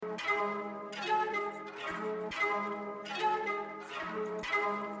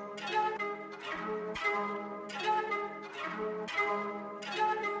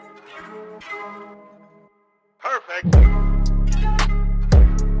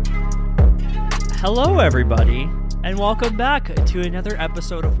Hello, everybody, and welcome back to another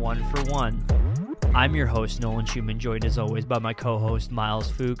episode of One for One. I'm your host, Nolan Schumann, joined as always by my co-host,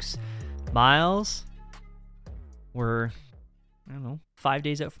 Miles Fuchs. Miles, we're, 5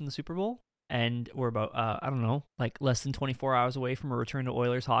 days out from the Super Bowl, and we're about, less than 24 hours away from a return to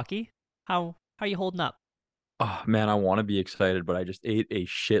Oilers hockey. How are you holding up? Oh, man, I want to be excited, but I just ate a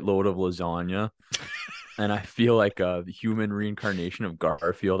shitload of lasagna. And I feel like a human reincarnation of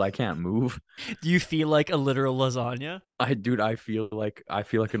Garfield. I can't move. Do you feel like a literal lasagna? I feel like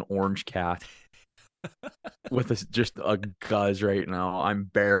an orange cat with just a guzz right now. I'm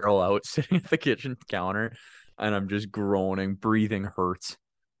barrel out sitting at the kitchen counter, and I'm just groaning. Breathing hurts.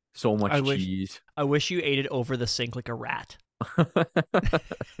 So much cheese. I wish you ate it over the sink like a rat.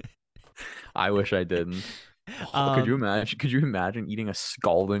 I wish I didn't. Could you imagine? Could you imagine eating a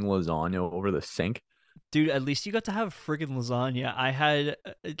scalding lasagna over the sink? Dude, at least you got to have friggin' lasagna. I had,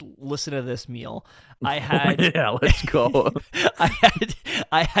 listen to this meal. I had, yeah, let's go.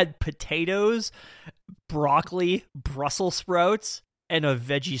 I had potatoes, broccoli, Brussels sprouts, and a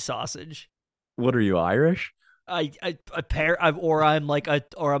veggie sausage. What are you, Irish? I'm like a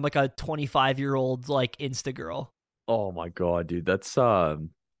 25-year-old like Insta girl. Oh my god, dude, that's a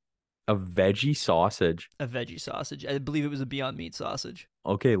veggie sausage. A veggie sausage. I believe it was a Beyond Meat sausage.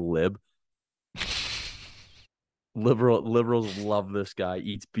 Okay, lib. Liberals love this guy.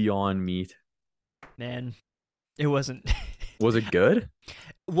 Eats Beyond Meat. Man, it wasn't. Was it good?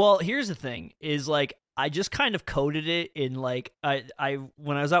 Well, here's the thing: is like I just kind of coated it in like I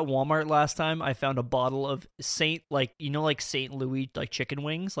when I was at Walmart last time, I found a bottle of Saint St. Louis like chicken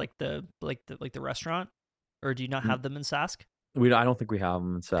wings, like the restaurant. Or do you not have them in Sask? I don't think we have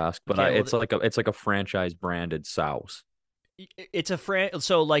them in Sask, but Okay, it's like a franchise branded sauce. It's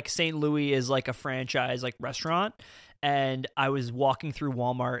so like St. Louis is like a franchise like restaurant, and I was walking through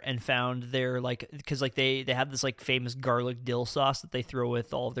Walmart and found their like because like they have this like famous garlic dill sauce that they throw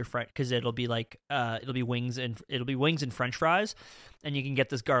with all of their because it'll be wings and French fries, and you can get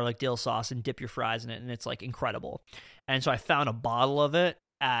this garlic dill sauce and dip your fries in it, and it's like incredible. And so I found a bottle of it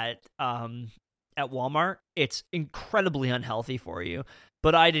at Walmart. It's incredibly unhealthy for you,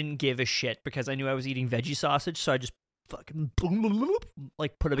 but I didn't give a shit because I knew I was eating veggie sausage, so I just fucking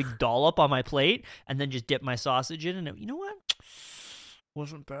like put a big dollop on my plate and then just dip my sausage in, and you know what?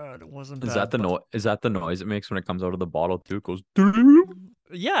 Wasn't bad. It wasn't bad. Is that the noise it makes when it comes out of the bottle too? It goes.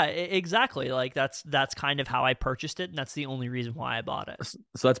 Yeah, exactly. Like that's kind of how I purchased it, and that's the only reason why I bought it.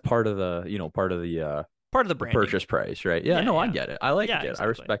 So that's part of the branding. Purchase price, right? Yeah, I get it. I like it. Exactly. I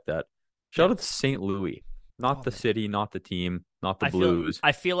respect that. Shout out to St. Louis. Not the city, not the team, not the Blues.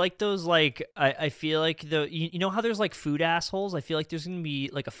 I feel like those like I feel like you know how there's like food assholes? I feel like there's gonna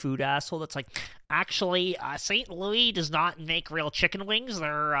be like a food asshole that's like, actually, St. Louis does not make real chicken wings.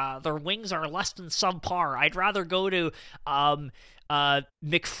 Their wings are less than subpar. I'd rather go to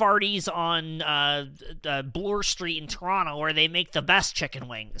McFarty's on Bloor Street in Toronto where they make the best chicken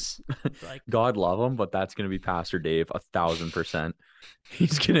wings. Like, God love him, but that's gonna be Pastor Dave 1,000%.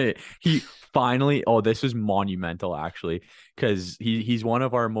 He finally, this is monumental actually, because he's one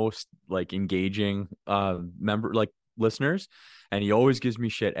of our most like engaging listeners, and he always gives me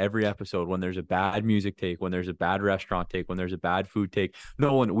shit every episode when there's a bad music take, when there's a bad restaurant take, when there's a bad food take.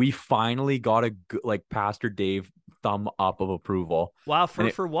 We finally got a like Pastor Dave thumb up of approval. Wow,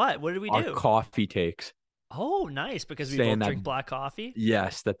 for what? What did we do? Our coffee takes. Oh, nice, because we both drink black coffee?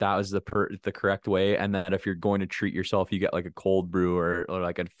 Yes, that was the correct way, and that if you're going to treat yourself, you get like a cold brew or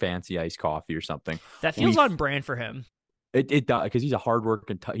like a fancy iced coffee or something. That feels on brand for him. It does, because he's a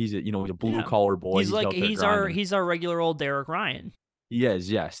hardworking, he's a blue collar boy. He's our regular old Derek Ryan. He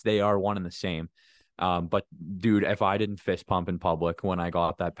is, yes, they are one and the same. But dude, if I didn't fist pump in public when I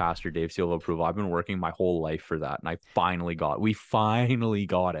got that Pastor Dave seal of approval, I've been working my whole life for that, and we finally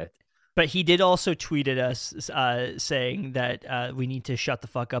got it. But he did also tweet at us saying that we need to shut the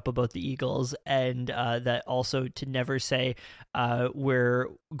fuck up about the Eagles, and that also to never say where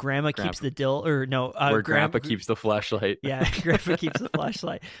Grandma keeps the dill, or no, where Grandpa keeps the flashlight. Yeah, Grandpa keeps the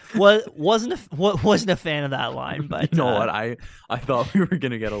flashlight. Wasn't a fan of that line, but you know what? I thought we were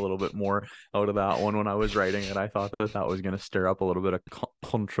gonna get a little bit more out of that one when I was writing it. I thought that was gonna stir up a little bit of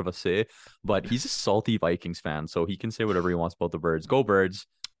controversy. But he's a salty Vikings fan, so he can say whatever he wants about the Birds. Go Birds!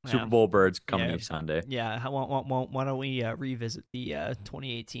 Super Bowl Birds coming Sunday. Yeah, why don't we revisit the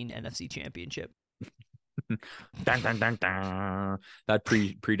 2018 NFC Championship? Dun, dun, dun, dun. That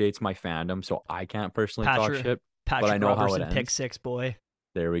predates my fandom, so I can't personally talk shit. But I know Robertson, how it ends. Pick six, boy.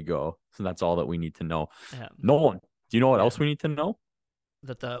 There we go. So that's all that we need to know. Nolan, do you know what else we need to know?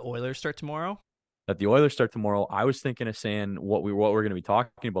 That the Oilers start tomorrow? that the Oilers start tomorrow. I was thinking of saying what we're going to be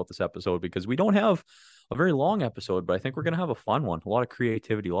talking about this episode, because we don't have a very long episode, but I think we're going to have a fun one. A lot of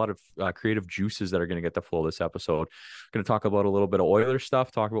creativity, a lot of creative juices that are going to get the flow this episode. Going to talk about a little bit of Oilers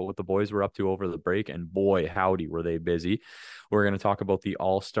stuff, talk about what the boys were up to over the break, and boy, howdy, were they busy. We're going to talk about the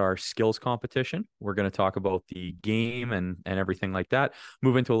All-Star Skills Competition. We're going to talk about the game and everything like that.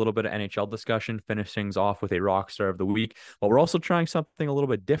 Move into a little bit of NHL discussion, finish things off with a rock star of the week. But we're also trying something a little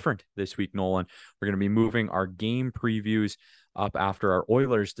bit different this week, Nolan. We're going to be moving our game previews up after our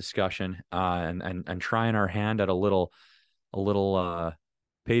Oilers discussion, and trying our hand at a little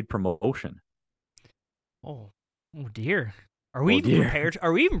paid promotion. Oh dear. Are we even prepared?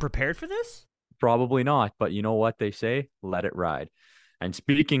 Are we even prepared for this? Probably not, but you know what they say? Let it ride. And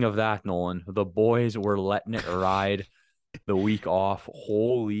speaking of that, Nolan, the boys were letting it ride the week off.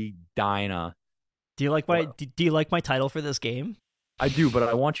 Holy Dinah. Do you like my title for this game? I do, but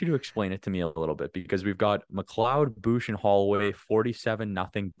I want you to explain it to me a little bit, because we've got McLeod, Boosh, and Holloway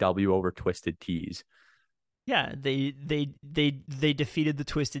 47-0 W over Twisted Tees. Yeah, they defeated the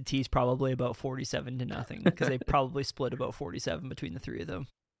Twisted Tees probably about 47-0, because they probably split about 47 between the three of them.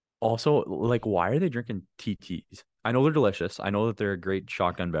 Also, like, why are they drinking TTs? I know they're delicious. I know that they're a great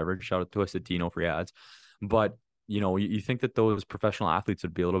shotgun beverage. Shout out to Twisted Tea, no free ads. But you think that those professional athletes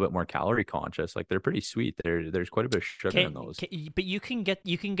would be a little bit more calorie conscious. Like, they're pretty sweet. There's quite a bit of sugar in those. But you can get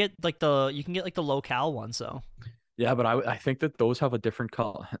like the low cal ones, though. Yeah, but I think that those have a different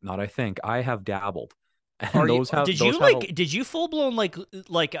color. Not I think. I have dabbled. And did you full blown like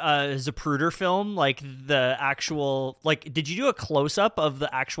a Zapruder film, like the actual, like, did you do a close up of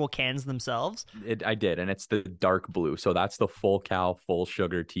the actual cans themselves? I did, and it's the dark blue, so that's the full cal, full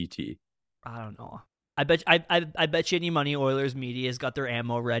sugar TT. I don't know. I bet you any money Oilers media has got their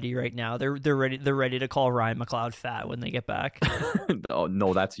ammo ready right now. They're ready to call Ryan McLeod fat when they get back. Oh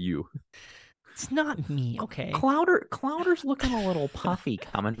no, that's you. It's not me, okay. Clowder's looking a little puffy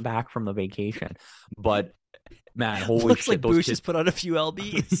coming back from the vacation, but man, holy looks shit! Like Boosh has put on a few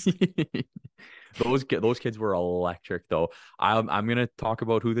lbs. Those kids were electric, though. I'm gonna talk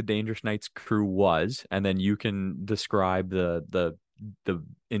about who the Dangerous Knights crew was, and then you can describe the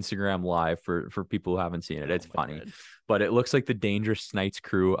Instagram live for people who haven't seen it. It's funny. God. But it looks like the Dangerous Knights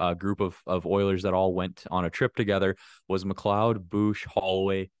crew, a group of Oilers that all went on a trip together, was McLeod, Boosh,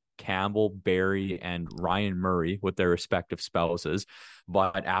 Holloway, Campbell, Barry, and Ryan Murray with their respective spouses.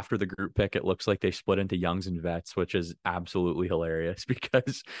 But after the group pick, it looks like they split into youngs and vets, which is absolutely hilarious,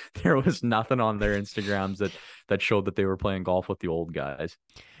 because there was nothing on their Instagrams that showed that they were playing golf with the old guys.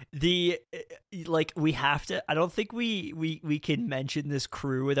 We have to, I don't think we can mention this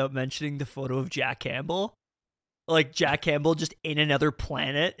crew without mentioning the photo of Jack Campbell. Like Jack Campbell just in another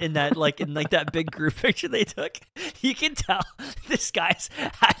planet in that that big group picture they took. You can tell this guy's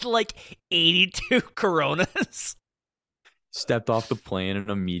had like 82 Coronas. Stepped off the plane and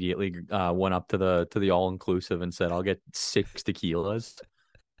immediately went up to the all inclusive and said, "I'll get 6 tequilas."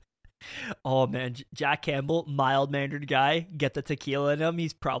 Oh man, Jack Campbell, mild mannered guy. Get the tequila in him.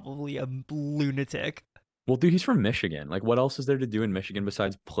 He's probably a lunatic. Well, dude, he's from Michigan. Like, what else is there to do in Michigan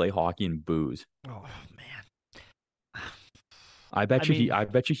besides play hockey and booze? Oh man. I bet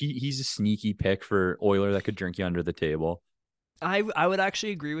you he's a sneaky pick for Oiler that could drink you under the table. I would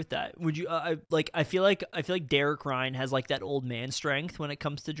actually agree with that. Would you? I feel like Derek Ryan has like that old man strength when it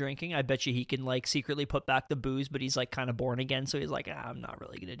comes to drinking. I bet you he can like secretly put back the booze, but he's like kind of born again, so he's like, I'm not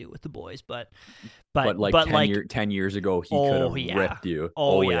really gonna do it with the boys. But 10 years ago he could have ripped you.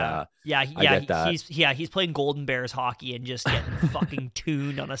 He's playing Golden Bears hockey and just getting fucking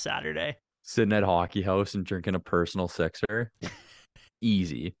tuned on a Saturday. Sitting at Hockey House and drinking a personal sixer.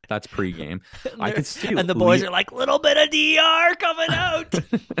 Easy. That's pregame. I could see, and the boys are like, little bit of DR coming out.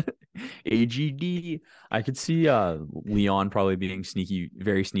 AGD. I could see Leon probably being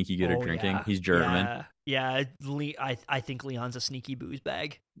very sneaky good at drinking. Yeah. He's German. Yeah. I think Leon's a sneaky booze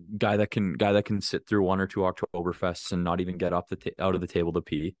bag. Guy that can sit through 1 or 2 Oktoberfests and not even get up out of the table to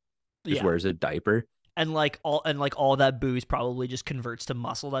pee. Just wears a diaper. And all that booze probably just converts to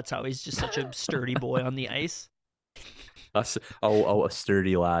muscle. That's how he's just such a sturdy boy on the ice. A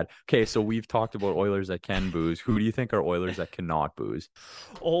sturdy lad. Okay, so we've talked about Oilers that can booze. Who do you think are Oilers that cannot booze?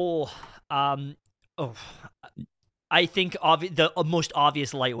 I think the most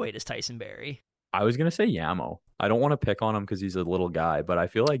obvious lightweight is Tyson Barrie. I was gonna say Yamo. I don't want to pick on him because he's a little guy, but I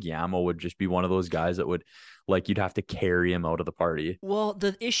feel like Yamo would just be one of those guys that would, like, you'd have to carry him out of the party. Well,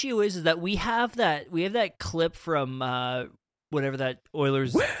 the issue is that we have that clip from whatever that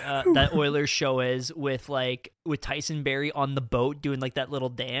Oilers show is with Tyson Barrie on the boat doing like that little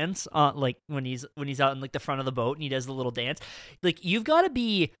dance, like when he's out in like the front of the boat and he does the little dance. Like, you've got to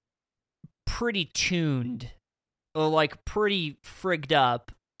be pretty tuned, or like pretty frigged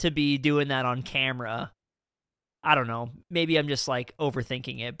up to be doing that on camera. I don't know. Maybe I'm just like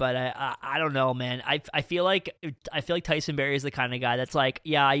overthinking it, but I don't know, man. I feel like Tyson Berry is the kind of guy that's like,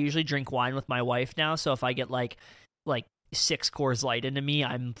 yeah, I usually drink wine with my wife now, so if I get like 6 Coors Light into me,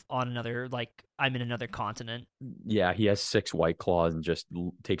 I'm on another, like, I'm in another continent. Yeah, he has 6 White Claws and just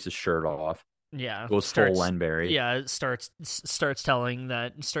takes his shirt off. Yeah, Goes full Len Berry. Yeah, starts telling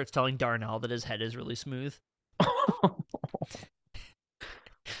Darnell that his head is really smooth.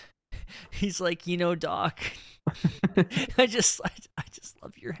 He's like, Doc, I just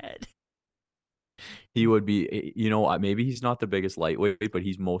love your head. He would be, maybe he's not the biggest lightweight, but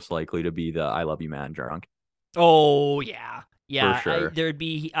he's most likely to be the "I love you, man" drunk. Oh yeah, yeah. For sure. There'd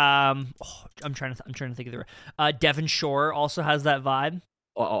be I'm trying to think of the Devin Shore also has that vibe.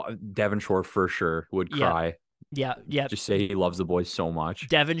 Devin Shore for sure would cry. Yeah. Just say he loves the boys so much.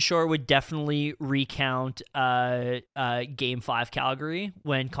 Devin Shore would definitely recount Game 5 Calgary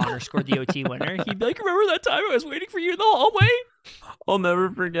when Connor scored the OT winner. He'd be like, remember that time I was waiting for you in the hallway? I'll never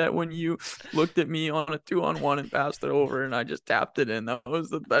forget when you looked at me on a 2-on-1 and passed it over and I just tapped it in. That was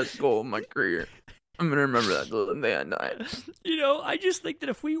the best goal of my career. I'm going to remember that till the day I die. I just think that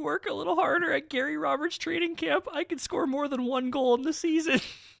if we work a little harder at Gary Roberts training camp, I could score more than 1 goal in the season.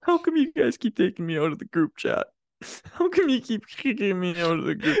 How come you guys keep taking me out of the group chat? How come you keep kicking me out of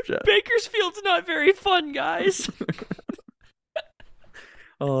the group chat? Bakersfield's not very fun, guys.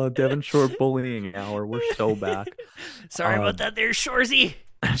 Oh, Devon Shore bullying hour. We're so back. Sorry about that there, Shorzy.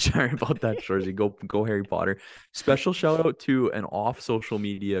 Sorry about that, Shorzy. Go Harry Potter. Special shout out to an off social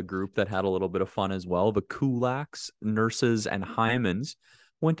media group that had a little bit of fun as well. The Kulaks, Nurses, and Hymans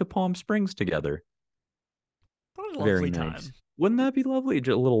went to Palm Springs together. What a lovely time. Nice. Wouldn't that be lovely?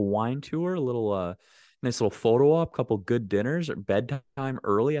 Just a little wine tour, a little nice little photo op, couple good dinners, or bedtime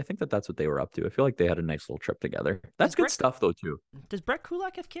early. I think that's what they were up to. I feel like they had a nice little trip together. That's good stuff though too. Does Brett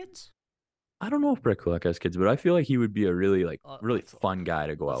Kulak have kids? I don't know if Brett Kulak has kids, but I feel like he would be a really really fun guy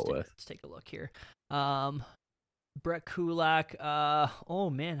to go out with. Let's take a look here. Brett Kulak.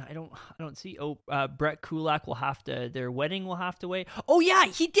 Oh man, I don't see. Brett Kulak will have to. Their wedding will have to wait. Oh yeah,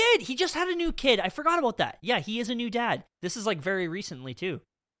 he did. He just had a new kid. I forgot about that. Yeah, he is a new dad. This is like very recently too.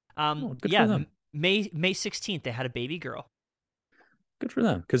 Good for them. May 16th they had a baby girl. Good for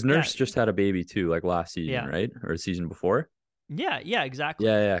them, because Nurse just had a baby too, like last season, right, or the season before. Yeah, exactly.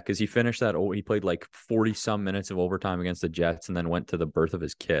 Yeah, because he finished that. He played like 40-some minutes of overtime against the Jets, and then went to the birth of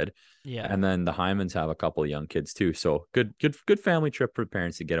his kid. Yeah, and then the Hymans have a couple of young kids too. So good family trip for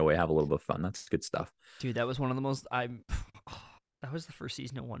parents to get away, have a little bit of fun. That's good stuff. Dude, that was one of the most. That was the first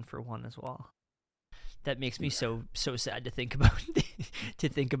season of 1-for-1 as well. That makes me so sad to think about.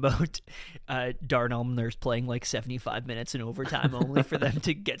 Darnell Nurse playing like 75 minutes in overtime only for them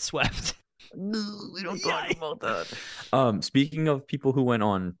to get swept. No, we don't talk about that. Speaking of people who went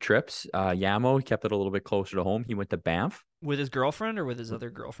on trips, Yamo, he kept it a little bit closer to home. He went to Banff with his girlfriend or with his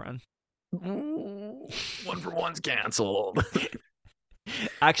other girlfriend. 1-for-1's canceled.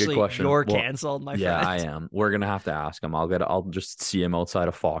 Actually, you're canceled, my friend. Yeah, I am. We're gonna have to ask him. I'll just see him outside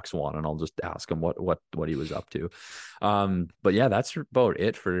of Fox One, and I'll just ask him what he was up to. But yeah, that's about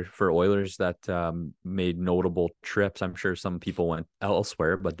it for Oilers that made notable trips. I'm sure some people went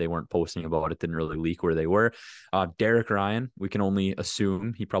elsewhere, but they weren't posting about it. Didn't really leak where they were. Derek Ryan, we can only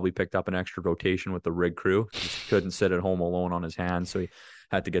assume he probably picked up an extra rotation with the rig crew. Just couldn't sit at home alone on his hands, so he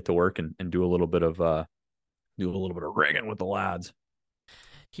had to get to work and do a little bit of rigging with the lads.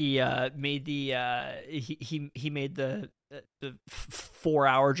 He made the he made the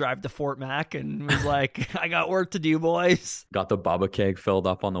 4-hour drive to Fort Mac and was like, I got work to do, boys. Got the Bubba keg filled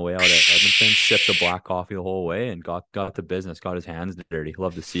up on the way out at Edmonton, sipped the black coffee the whole way, and got to business, got his hands dirty.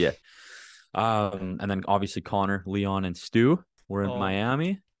 Love to see it. And then obviously Connor, Leon, and Stu were in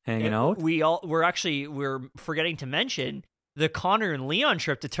Miami hanging out. We're forgetting to mention the Connor and Leon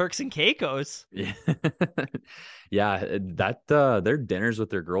trip to Turks and Caicos. Yeah. Yeah, that their dinners with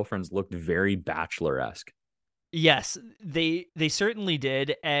their girlfriends looked very bachelor-esque. Yes, they certainly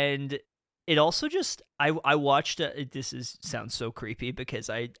did, and it also just I watched. Sounds so creepy because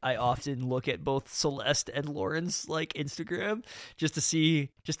I often look at both Celeste and Lauren's like Instagram just to see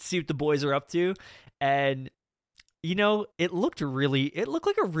what the boys are up to, and it looked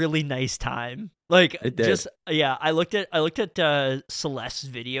like a really nice time. Like it did. I looked at Celeste's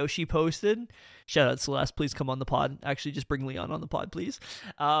video she posted. Shout out Celeste, please come on the pod. Actually, just bring Leon on the pod, please.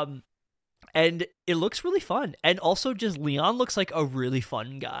 And it looks really fun. And also just Leon looks like a really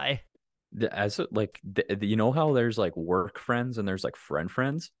fun guy. As like, how there's like work friends and there's like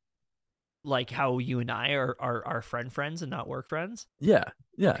friends? like how you and I are friends and not work friends? Yeah,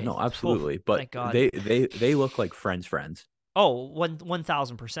 yeah, Okay. no, absolutely. But Thank God. they look like friends, Oh,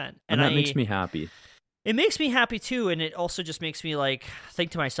 1,000%. and that makes me happy. It makes me happy too, and it also just makes me like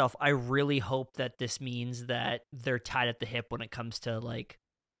think to myself, I really hope that this means that they're tied at the hip when it comes to like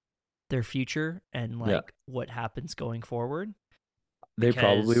their future and Yeah. like what happens going forward. They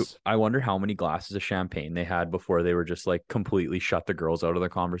probably, Because I wonder how many glasses of champagne they had before they were just like completely shut the girls out of the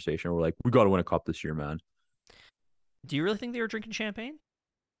conversation. We're like, we got to win a cup this year, man. do you really think they were drinking champagne?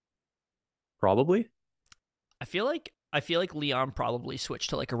 Probably. I feel like Leon probably switched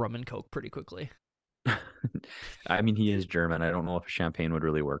to like a rum and coke pretty quickly. I mean, he is German. I don't know if champagne would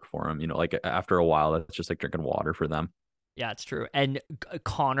really work for him. You know, like after a while, that's just like drinking water for them. Yeah, it's true. And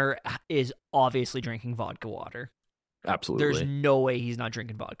Connor is obviously drinking vodka water. There's Absolutely. no way he's not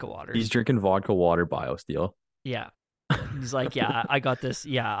drinking vodka water. He's drinking vodka water BioSteel. Yeah. He's like, yeah, I got this.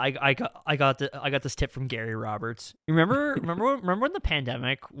 Yeah, I got this tip from Gary Roberts. Remember when the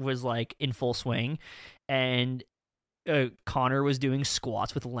pandemic was like in full swing, and Connor was doing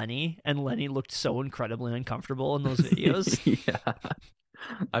squats with Lenny, and Lenny looked so incredibly uncomfortable in those videos. Yeah.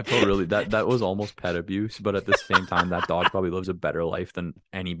 I felt really that was almost pet abuse, but at the same time, that dog probably lives a better life than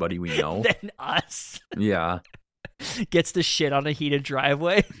anybody we know. Than us. Yeah. Gets the shit on a heated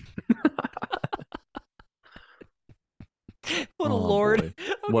driveway. What a lord.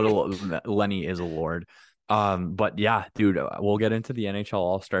 Okay. Lenny is a lord. But yeah, dude, we'll get into the NHL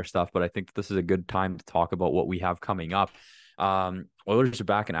All-Star stuff, but I think that this is a good time to talk about what we have coming up. Oilers are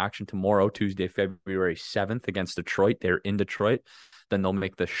back in action tomorrow, Tuesday, February 7th against Detroit. They're in Detroit. Then they'll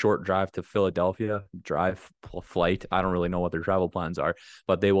make the short drive to Philadelphia, flight. I don't really know what their travel plans are,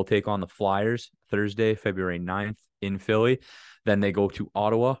 but they will take on the Flyers Thursday, February 9th in Philly. Then they go to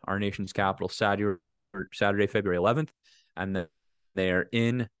Ottawa, our nation's capital, Saturday, February 11th. And then they are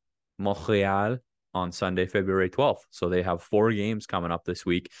in Montreal on Sunday, February 12th. So they have 4 games coming up this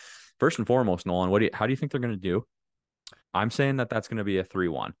week. First and foremost, Nolan, how do you think they're going to do? I'm saying that that's going to be a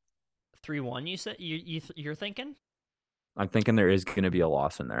 3-1. 3-1. You said you're thinking? I'm thinking there is going to be a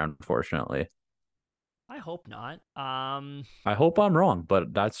loss in there, unfortunately. I hope not. I hope I'm wrong,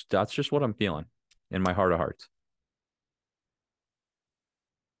 but that's just what I'm feeling in my heart of hearts.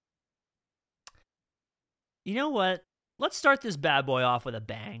 You know what? Let's start this bad boy off with a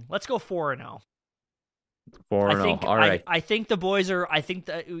bang. Let's go 4-0. 4-0. All right. I think the boys are. I think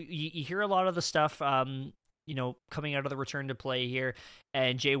that you hear a lot of the stuff. Coming out of the return to play here,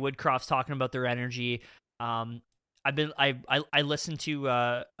 and Jay Woodcroft's talking about their energy. I listened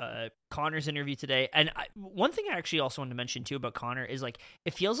to Connor's interview today, and one thing I actually also wanted to mention too about Connor is like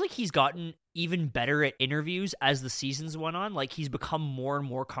it feels like he's gotten even better at interviews as the seasons went on. Like he's become more and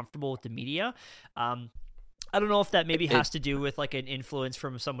more comfortable with the media. I don't know if that maybe has to do with like an influence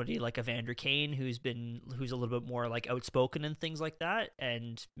from somebody like Evander Kane, who's a little bit more like outspoken and things like that,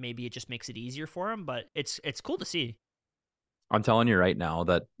 and maybe it just makes it easier for him. But it's cool to see. I'm telling you right now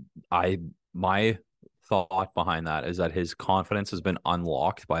that my thought behind that is that his confidence has been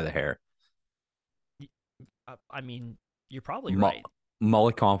unlocked by the hair. I mean, you're probably right.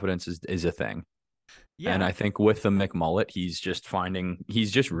 Mullet confidence is a thing. Yeah. And I think with the McMullet, he's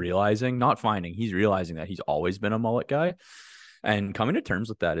realizing that he's always been a mullet guy. And coming to terms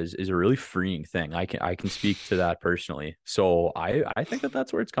with that is a really freeing thing. I can speak to that personally. So I think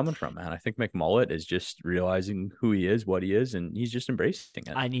that's where it's coming from, man. I think McMullet is just realizing who he is, what he is, and he's just embracing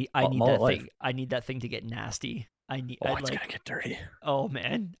it. I need that thing. I need that thing to get nasty. It's gonna get dirty. Oh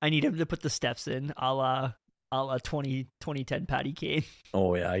man, I need him to put the steps in, a la 2010 Patty Kane.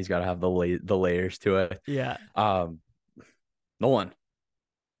 Oh yeah, he's got to have the layers to it. Yeah. Nolan.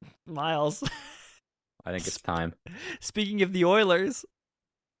 Miles. I think it's time. Speaking of the Oilers,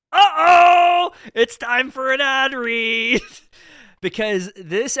 it's time for an ad read. Because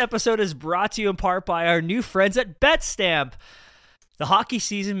this episode is brought to you in part by our new friends at BetStamp. The hockey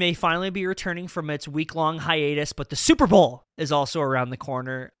season may finally be returning from its week-long hiatus, but the Super Bowl is also around the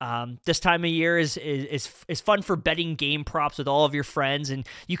corner. This time of year is fun for betting game props with all of your friends, and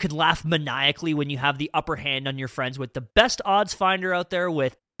you can laugh maniacally when you have the upper hand on your friends with the best odds finder out there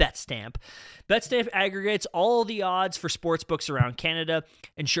with BetStamp. BetStamp aggregates all the odds for sportsbooks around Canada,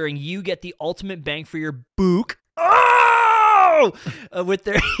 ensuring you get the ultimate bang for your book. With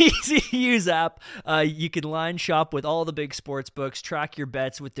their easy-to-use app, you can line shop with all the big sports books, track your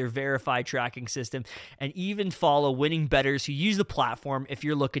bets with their verified tracking system, and even follow winning bettors who use the platform if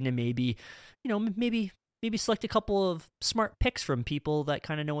you're looking to maybe select a couple of smart picks from people that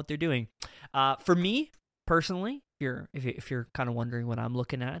kind of know what they're doing. For me, personally, if you're kind of wondering what I'm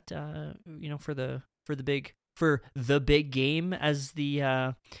looking at, for the big game as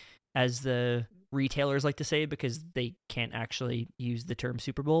the as the retailers like to say, because they can't actually use the term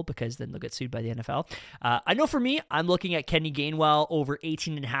Super Bowl because then they'll get sued by the NFL. I know for me, I'm looking at Kenny Gainwell over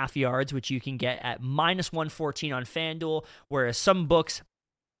 18.5 yards, which you can get at -114 on FanDuel, whereas some books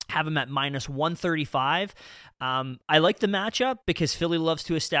have him at -135. I like the matchup because Philly loves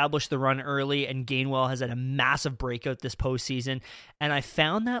to establish the run early, and Gainwell has had a massive breakout this postseason. And I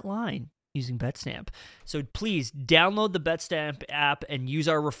found that line using BetStamp. So please download the BetStamp app and use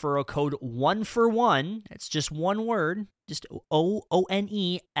our referral code 1for1. It's just one word, just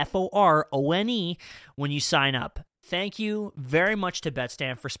ONEFORONE when you sign up. Thank you very much to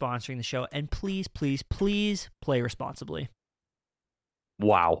BetStamp for sponsoring the show. And please, please, please play responsibly.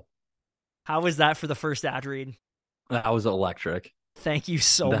 Wow. How was that for the first ad read? That was electric. Thank you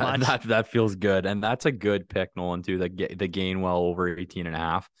so much. That feels good. And that's a good pick, Nolan, too. The Gainwell over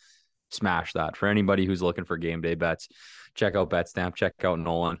 18.5. Smash that. For anybody who's looking for game day bets, check out BetStamp, check out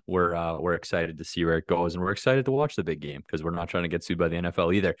Nolan. We're excited to see where it goes, and we're excited to watch the big game because we're not trying to get sued by the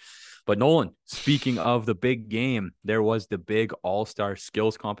NFL either. But Nolan, speaking of the big game, there was the big all-star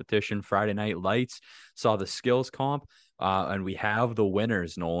skills competition. Friday Night Lights saw the skills comp. And we have the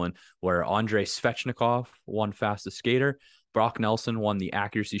winners, Nolan, where Andrei Svechnikov won fastest skater. Brock Nelson won the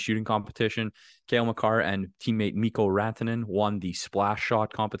accuracy shooting competition. Cale Makar and teammate Mikko Rantanen won the splash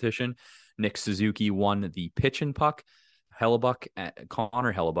shot competition. Nick Suzuki won the pitch and puck.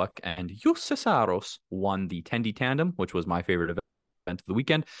 Connor Hellebuck and Juuse Saros won the Tendy tandem, which was my favorite event of the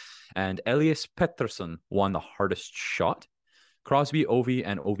weekend. And Elias Pettersson won the hardest shot. Crosby, Ovi,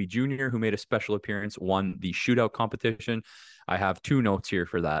 and Ovi Jr., who made a special appearance, won the shootout competition. I have 2 notes here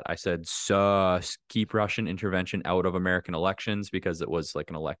for that. I said, sus, keep Russian intervention out of American elections because it was like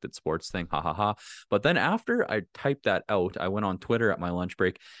an elected sports thing. Ha ha ha. But then after I typed that out, I went on Twitter at my lunch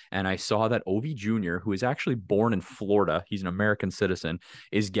break and I saw that Ovi Jr., who is actually born in Florida, he's an American citizen,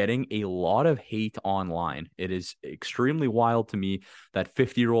 is getting a lot of hate online. It is extremely wild to me that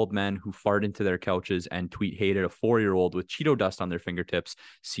 50-year-old men who fart into their couches and tweet hate at a 4-year-old with Cheeto dust on their fingertips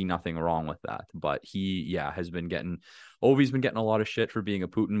see nothing wrong with that. But Ovi's been getting a lot of shit for being a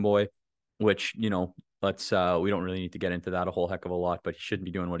Putin boy, which, we don't really need to get into that a whole heck of a lot, but he shouldn't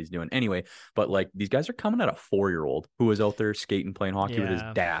be doing what he's doing anyway. But like, these guys are coming at a 4-year-old who was out there skating, playing hockey with his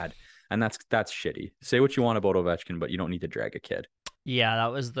dad. And that's shitty. Say what you want about Ovechkin, but you don't need to drag a kid. Yeah,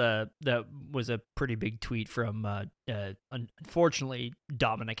 that was a pretty big tweet from unfortunately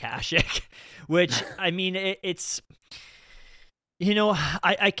Dominik Hasek, which I mean it's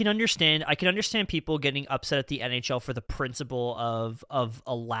I can understand people getting upset at the NHL for the principle of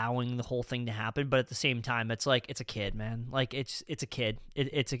allowing the whole thing to happen, but at the same time it's like it's a kid, man. Like it's a kid.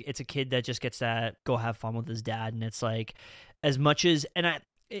 It's a kid that just gets to go have fun with his dad, and it's like as much as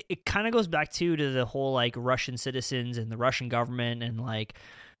it kind of goes back to the whole like Russian citizens and the Russian government, and like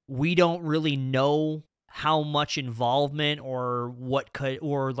we don't really know how much involvement or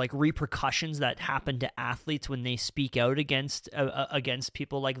like repercussions that happen to athletes when they speak out against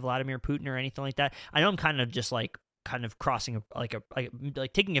people like Vladimir Putin or anything like that. I know I'm kind of crossing like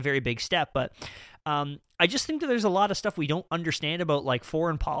taking a very big step, but I just think that there's a lot of stuff we don't understand about like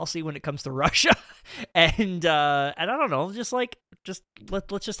foreign policy when it comes to Russia, and I don't know,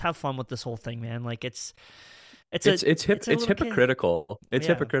 let's just have fun with this whole thing, man. Like it's hypocritical. It's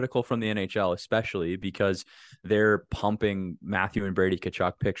hypocritical from the NHL, especially because they're pumping Matthew and Brady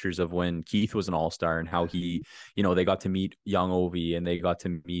Tkachuk pictures of when Keith was an all-star and how he, they got to meet young Ovi and they got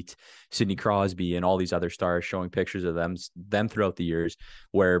to meet Sidney Crosby and all these other stars, showing pictures of them throughout the years,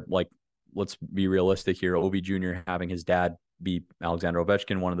 where, like, let's be realistic here. Ovi Jr. having his dad be Alexander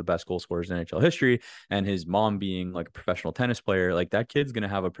Ovechkin, one of the best goal scorers in NHL history, and his mom being like a professional tennis player, like that kid's going to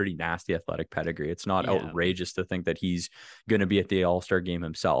have a pretty nasty athletic pedigree. It's not outrageous to think that he's going to be at the All-Star game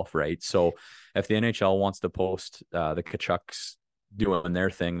himself, right? So if the NHL wants to post the Tkachuks doing their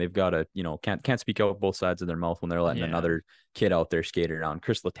thing, they've got to, can't speak out both sides of their mouth when they're letting another kid out there skate around.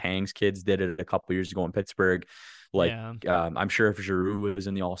 Chris Letang's kids did it a couple years ago in Pittsburgh. I'm sure if Giroux was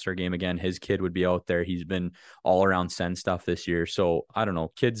in the All-Star game again, his kid would be out there. He's been all around send stuff this year. So I don't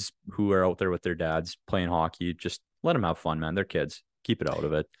know, kids who are out there with their dads playing hockey, just let them have fun, man. They're kids. Keep it out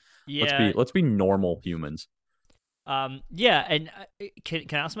of it. Yeah. Let's be normal humans. And can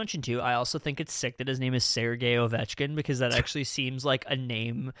I also mention too, I also think it's sick that his name is Sergei Ovechkin, because that actually seems like a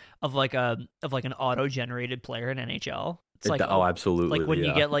name of an auto-generated player in NHL. It's like, absolutely. Like when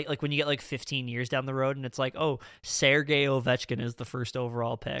you get when you get like 15 years down the road and it's like, oh, Sergei Ovechkin is the first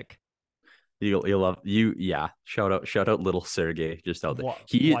overall pick. You'll love you. Yeah. Shout out little Sergei just out there.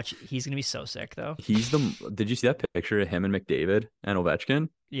 He's going to be so sick though. Did you see that picture of him and McDavid and Ovechkin?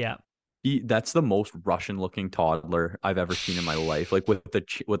 Yeah. That's the most Russian looking toddler I've ever seen in my life. Like with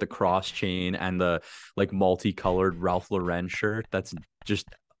the cross chain and the like multicolored Ralph Lauren shirt. That's just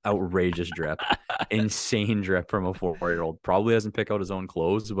outrageous drip. Insane drip from a 4-year-old. Probably doesn't pick out his own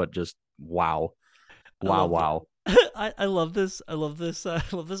clothes, but just wow. I Wow, love wow. I love this. I love this. I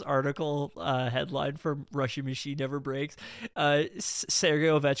love this article headline from Russian Machine Never Breaks. Sergei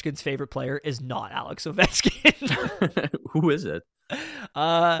Ovechkin's favorite player is not Alex Ovechkin. Who is it?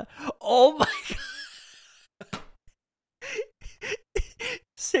 uh, oh my god.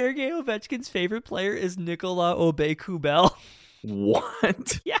 Sergei Ovechkin's favorite player is Nicolas Aube-Kubel.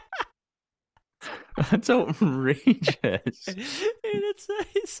 What? Yeah. That's outrageous. And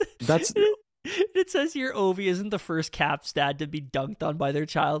That's it says here Ovi isn't the first Caps dad to be dunked on by their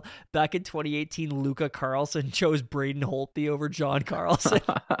child. Back in 2018, Luca Carlson chose Braden Holtby over John Carlson.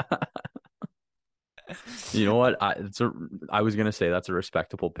 You know what? I was gonna say that's a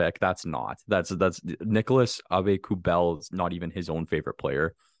respectable pick. That's not. That's Nicholas Aube-Kubel is not even his own favorite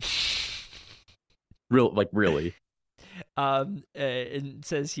player. Really. It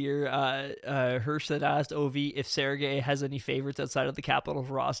says here, Hirsch had asked Ovi if Sergei has any favorites outside of the Capitals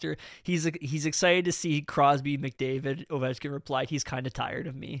roster. He's excited to see Crosby, McDavid. Ovechkin replied, "He's kind of tired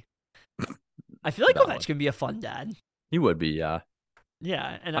of me." I feel like Ovechkin can be a fun dad. He would be, yeah.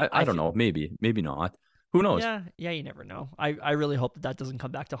 Yeah, and I don't know. Maybe not. Who knows? Yeah, you never know. I really hope that doesn't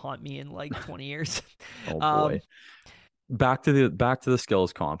come back to haunt me in like 20 years. Oh boy. Back to the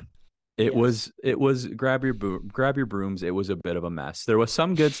skills comp. It was grab your brooms. It was a bit of a mess. There was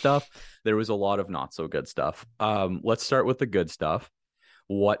some good stuff. There was a lot of not so good stuff. Let's start with the good stuff.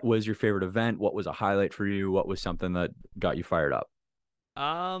 What was your favorite event? What was a highlight for you? What was something that got you fired up?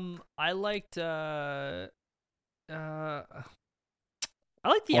 I liked I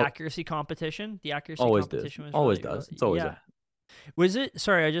like the accuracy competition. The accuracy always competition was always really, does. It's always yeah. Was it?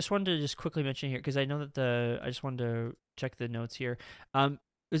 Sorry, I just wanted to just quickly mention here because I know that I just wanted to check the notes here.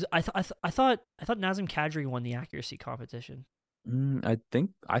 I thought Nazem Kadri won the accuracy competition. I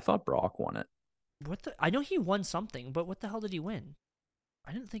thought Brock won it. What the? I know he won something, but what the hell did he win?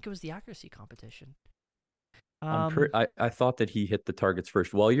 I didn't think it was the accuracy competition. I thought that he hit the targets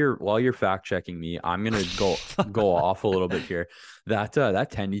first. While you're fact checking me, I'm gonna go off a little bit here. That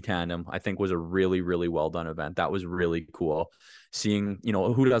Tendy tandem I think was a really, really well done event. That was really cool. Seeing,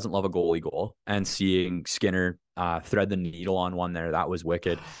 who doesn't love a goalie goal, and seeing Skinner thread the needle on one there, that was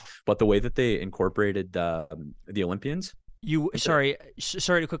wicked. But the way that they incorporated the Olympians. Sorry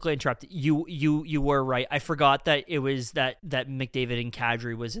to quickly interrupt. You were right. I forgot that it was that McDavid and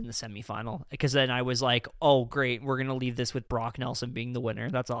Kadri was in the semifinal, because then I was like, oh great, we're gonna leave this with Brock Nelson being the winner.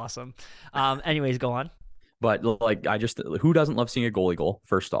 That's awesome. Anyways, go on. But like, who doesn't love seeing a goalie goal?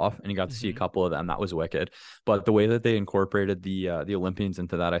 First off, and you got to see a couple of them. That was wicked. But the way that they incorporated the Olympians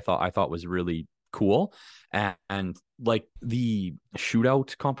into that, I thought was really cool. And like the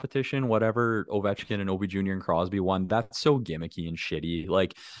shootout competition, whatever Ovechkin and Obi Jr. and Crosby won, that's so gimmicky and shitty.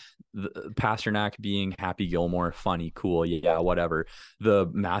 Like the Pasternak being Happy Gilmore, funny, cool, yeah, whatever. The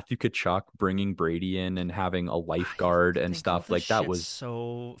Matthew Tkachuk bringing Brady in and having a lifeguard and stuff like that was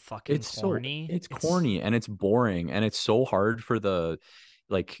so fucking corny. It's corny and it's boring, and it's so hard for the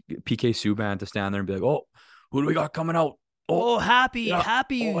PK Subban to stand there and be like, oh, who do we got coming out? Oh, happy.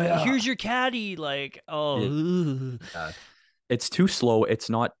 Oh, yeah. Here's your caddy. Like, it's too slow. It's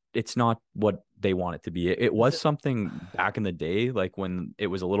not what they want it to be. It was something back in the day, like when it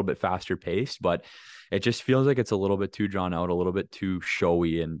was a little bit faster paced, but it just feels like it's a little bit too drawn out, a little bit too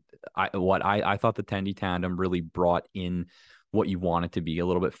showy. And I thought the Tendy tandem really brought in what you want it to be, a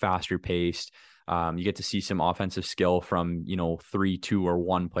little bit faster paced. You get to see some offensive skill from 3, 2, or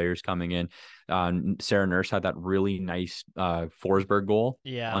 1 players coming in. Sarah Nurse had that really nice Forsberg goal.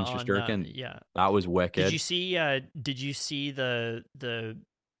 Yeah, on Shesterkin. Yeah, that was wicked. Did you see the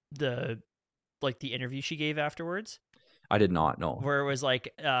like the interview she gave afterwards? I did not know. Where it was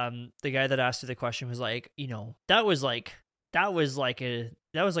like the guy that asked her the question was like, that was like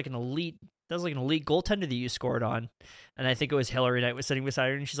an elite goaltender that you scored on. And I think it was Hillary Knight was sitting beside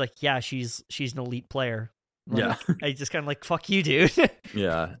her, and she's like, yeah, she's an elite player. Like, yeah. I just kind of like, fuck you, dude.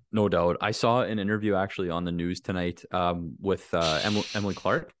 Yeah, no doubt. I saw an interview actually on the news tonight with Emily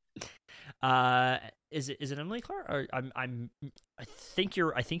Clark. Is it Emily Clark? Or I think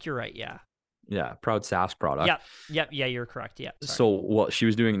you're right, yeah. Yeah, proud SAS product. Yeah, you're correct. Yeah, sorry. So what she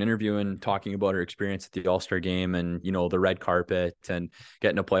was doing an interview and talking about her experience at the All-Star game and the red carpet and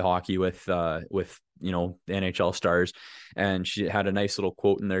getting to play hockey with the NHL stars, and she had a nice little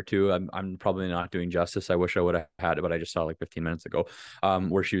quote in there too. I'm probably not doing justice. I wish I would have had it, but I just saw it like 15 minutes ago,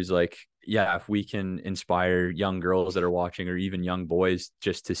 where she was like, yeah, if we can inspire young girls that are watching or even young boys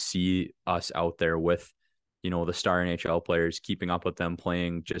just to see us out there with the star NHL players, keeping up with them,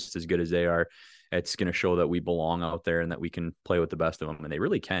 playing just as good as they are, it's going to show that we belong out there and that we can play with the best of them. And they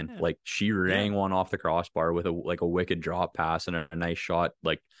really can. Yeah. Like, she rang one off the crossbar with a wicked drop pass and a nice shot.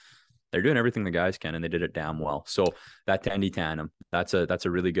 Like, they're doing everything the guys can, and they did it damn well. So that Tandy Tandem, that's a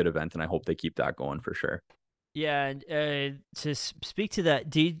really good event, and I hope they keep that going for sure. Yeah, and to speak to that,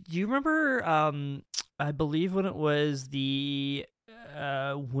 do you remember? I believe when it was the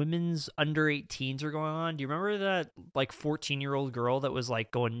women's under 18s are going on. Do you remember that like 14-year-old girl that was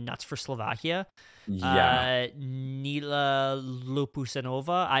like going nuts for Slovakia? Yeah. Nila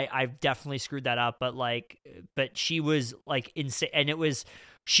Lopusanova. I've definitely screwed that up, but she was like insane, and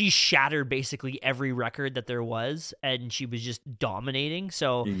she shattered basically every record that there was, and she was just dominating.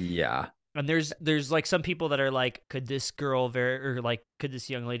 So yeah. And there's like some people that are like, could this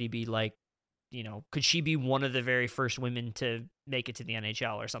young lady be like, could she be one of the very first women to make it to the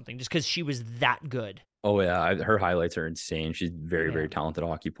NHL or something, just because she was that good? Oh yeah, her highlights are insane. She's very, very talented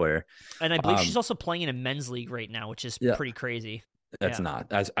hockey player, and I believe she's also playing in a men's league right now, which is pretty crazy. That's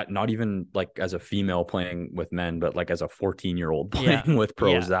not even like as a female playing with men, but like as a 14-year-old playing with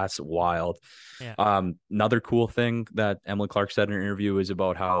pros. That's wild. Yeah. Another cool thing that Emily Clark said in her interview is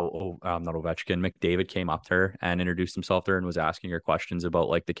about how not Ovechkin, McDavid came up to her and introduced himself to her and was asking her questions about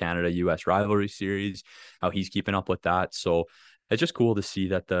like the Canada-US rivalry series, how he's keeping up with that. So it's just cool to see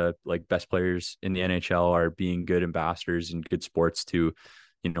that the like best players in the NHL are being good ambassadors and good sports to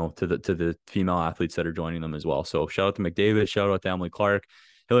the female athletes that are joining them as well. So shout out to McDavid, shout out to Emily Clark,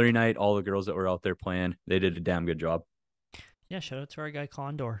 Hillary Knight, all the girls that were out there playing. They did a damn good job. Yeah, shout out to our guy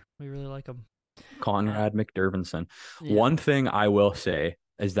Condor. We really like him. Conrad McDervinson. Yeah. One thing I will say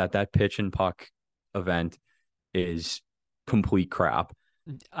is that pitch and puck event is complete crap.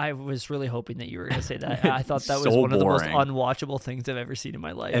 I was really hoping that you were going to say that. I thought that was one of the most unwatchable things I've ever seen in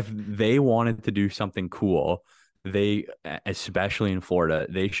my life. If they wanted to do something cool, they, especially in Florida,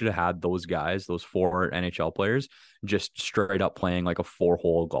 they should have had those guys, those 4 NHL players, just straight up playing like a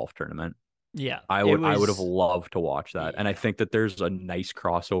 4-hole golf tournament. Yeah, I would have loved to watch that. Yeah. And I think that there's a nice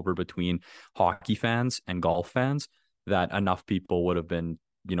crossover between hockey fans and golf fans that enough people would have been,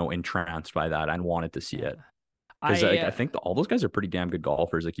 entranced by that and wanted to see it. Because I think all those guys are pretty damn good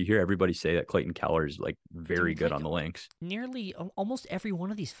golfers. Like, you hear everybody say that Clayton Keller is like very good on the links. Nearly almost every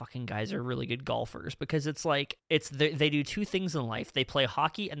one of these fucking guys are really good golfers, because it's like they do 2 things in life: they play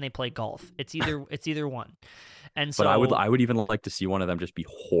hockey and they play golf. It's either one. And so, but I would even like to see one of them just be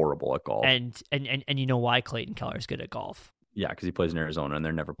horrible at golf. And you know why Clayton Keller is good at golf? Yeah, because he plays in Arizona and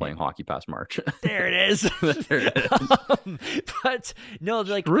they're never playing hockey past March. There it is. There it is. But no,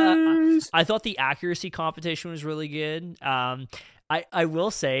 like I thought the accuracy competition was really good. I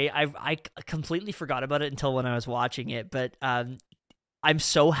will say I completely forgot about it until when I was watching it, but I'm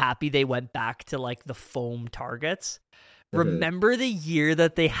so happy they went back to like the foam targets. Remember the year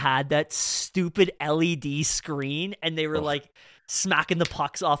that they had that stupid LED screen and they were like smacking the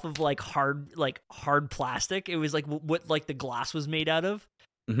pucks off of like hard plastic? It was like what like the glass was made out of.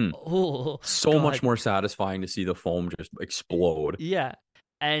 Mm-hmm. Oh, so God. Much more satisfying to see the foam just explode. Yeah.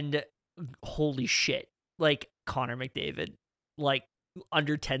 And holy shit, like Connor McDavid, like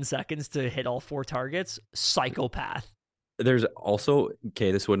under 10 seconds to hit all 4 targets, psychopath. There's also,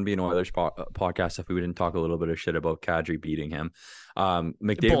 this wouldn't be an Oilers podcast if we didn't talk a little bit of shit about Kadri beating him.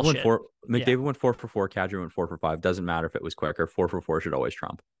 McDavid went 4 for 4. Kadri went 4 for 5. Doesn't matter if it was quicker. 4 for 4 should always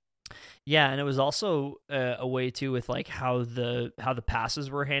trump. Yeah, and it was also a way too with like how the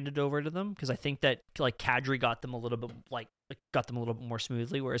passes were handed over to them, because I think that like Kadri got them a little bit more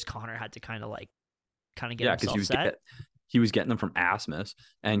smoothly, whereas Connor had to kind of get himself set. He was getting them from Asmus,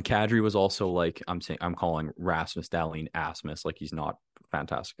 and Kadri was also like, I'm calling Rasmus Dahlin Asmus, like he's not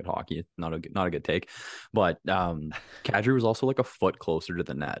fantastic at hockey. Not a good take, but Kadri was also like a foot closer to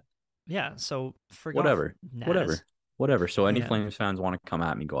the net. Yeah, so whatever. So any Flames fans want to come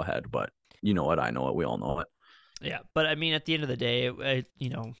at me, go ahead. But you know what? I know it. We all know it. Yeah, but I mean, at the end of the day,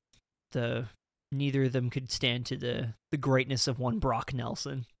 neither of them could stand to the greatness of one Brock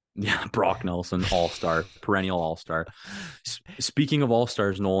Nelson. Yeah, Brock Nelson, all-star, perennial all-star. Speaking of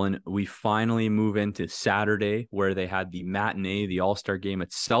all-stars, Nolan, we finally move into Saturday where they had the matinee, the all-star game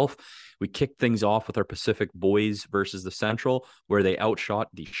itself. We kicked things off with our Pacific boys versus the Central, where they outshot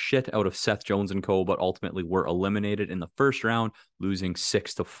the shit out of Seth Jones and co, but ultimately were eliminated in the first round, losing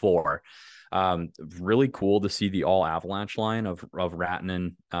 6-4. Really cool to see the all Avalanche line of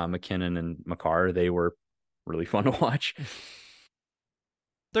Ratnan, McKinnon, and Makar. They were really fun to watch.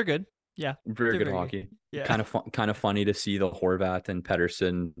 They're good. Yeah, Very they're good very hockey. Yeah. Kind of funny to see the Horvat and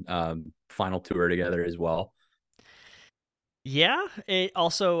Pedersen final tour together as well. Yeah. It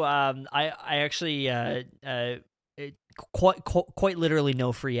also, I actually, it, quite literally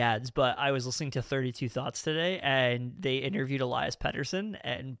no free ads, but I was listening to 32 Thoughts today, and they interviewed Elias Pettersson,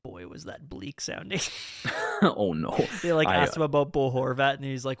 and boy, was that bleak sounding. Oh no! They like asked him about Bo Horvat, and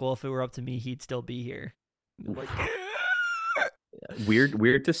he's like, "Well, if it were up to me, he'd still be here." Like,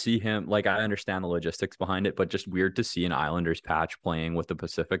 weird to see him. Like, I understand the logistics behind it, but just weird to see an Islanders patch playing with the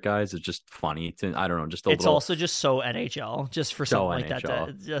Pacific guys. It's just funny to, I don't know, just a it's little. also just so NHL, just for So something like that,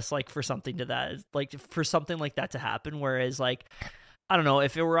 NHL. just like for something to that, like for something like that to happen. Whereas, like, I don't know,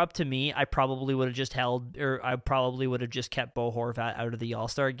 if it were up to me, I probably would have just held, or I probably would have just kept Bo Horvat out of the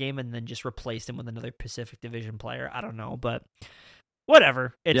All-Star game and then just replaced him with another Pacific Division player. I don't know, but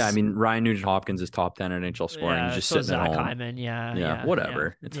whatever. Yeah, I mean, Ryan Nugent Hopkins is top 10 NHL scoring. Yeah, He's just so sitting at Zach home. Hyman, Yeah,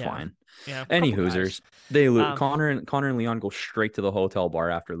 whatever. It's fine. Yeah, Any couple guys. Hoosers. They lose. Um, Connor and Leon go straight to the hotel bar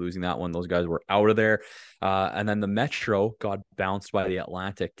after losing that one. Those guys were out of there. And then the Metro got bounced by the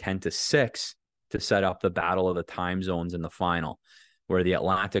Atlantic 10-6 to set up the battle of the time zones in the final, where the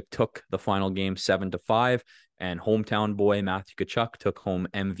Atlantic took the final game 7-5, and hometown boy Matthew Tkachuk took home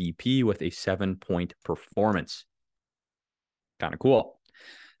MVP with a 7-point performance. Kind of cool.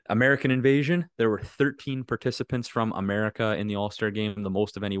 American Invasion. There were 13 participants from America in the All-Star game, the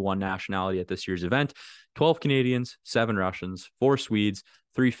most of any one nationality at this year's event. 12 Canadians, 7 Russians, 4 Swedes,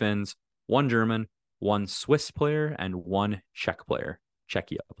 3 Finns, 1 German, 1 Swiss player, and 1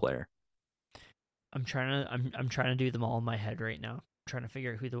 Czechia player. I'm trying to do them all in my head right now. I'm trying to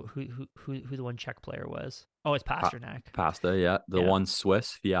figure out who the one Czech player was. Oh, it's Pasternak. Pasta, yeah. The one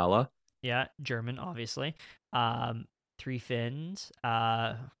Swiss, Fiala. Yeah, German, obviously. 3 Finns.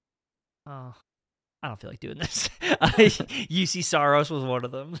 Oh, I don't feel like doing this. UC Saros was one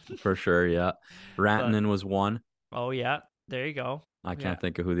of them. For sure, yeah. Rantanen was 1. Oh, yeah. There you go. I can't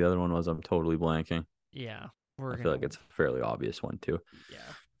think of who the other one was. I'm totally blanking. Yeah. I feel like it's a fairly obvious one, too. Yeah.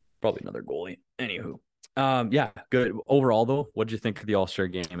 Probably another goalie. Anywho. Yeah, good. Overall, though, what did you think of the All-Star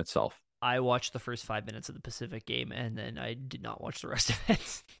game itself? I watched the first 5 minutes of the Pacific game, and then I did not watch the rest of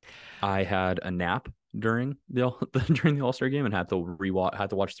it. I had a nap during the All-Star game and had to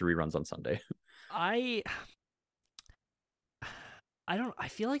watch the reruns on Sunday. I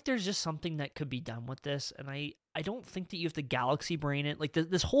feel like there's just something that could be done with this, and I don't think that you have to galaxy brain it. Like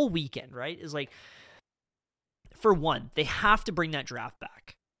this whole weekend, right? Is like, for one, they have to bring that draft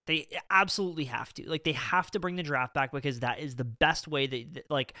back. They absolutely have to. Like, they have to bring the draft back because that is the best way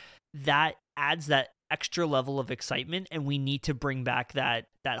that adds that extra level of excitement, and we need to bring back that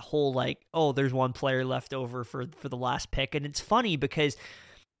whole, like, oh, there's one player left over for the last pick. And it's funny because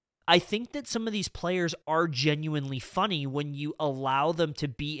I think that some of these players are genuinely funny when you allow them to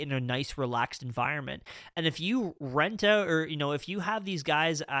be in a nice, relaxed environment. And if you rent out, or, if you have these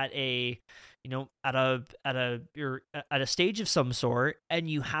guys at a stage of some sort, and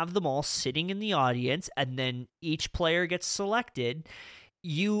you have them all sitting in the audience, and then each player gets selected,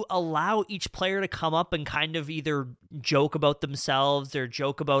 you allow each player to come up and kind of either joke about themselves or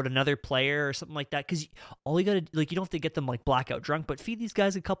joke about another player or something like that. Because all you gotta, like, you don't have to get them like blackout drunk, but feed these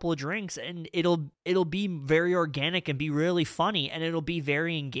guys a couple of drinks, and it'll be very organic and be really funny, and it'll be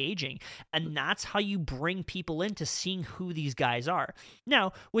very engaging. And that's how you bring people into seeing who these guys are.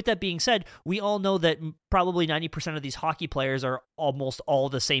 Now, with that being said, we all know that probably 90% of these hockey players are almost all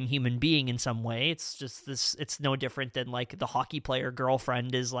the same human being in some way. It's just this. It's no different than like the hockey player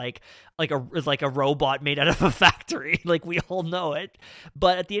girlfriend is like a robot made out of a factory. Like, we all know it.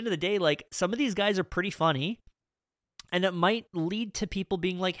 But at the end of the day, like, some of these guys are pretty funny, and it might lead to people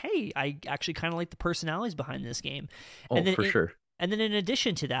being like, hey, I actually kind of like the personalities behind this game. Oh, and then for sure. And then in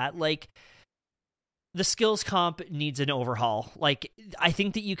addition to that, like, the skills comp needs an overhaul. Like, I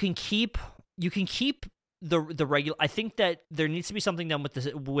think that you can keep the regular. I think that there needs to be something done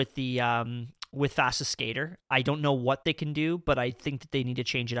with fastest skater. I don't know what they can do, but I think that they need to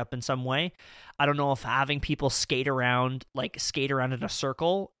change it up in some way. I don't know if having people skate around in a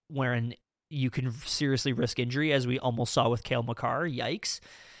circle wherein you can seriously risk injury, as we almost saw with Cale Makar. Yikes.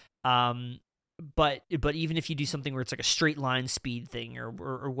 but even if you do something where it's like a straight line speed thing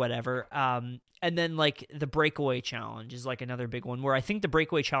or whatever, and then like the breakaway challenge is like another big one where I think the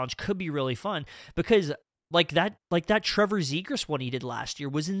breakaway challenge could be really fun because like that Trevor Zegras one he did last year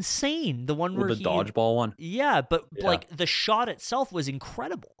was insane. The one where the dodgeball one. Yeah, but like the shot itself was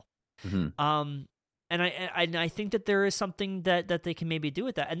incredible. Mm-hmm. And I think that there is something that they can maybe do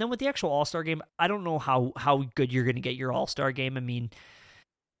with that. And then with the actual All-Star game, I don't know how good you're going to get your All-Star game. I mean,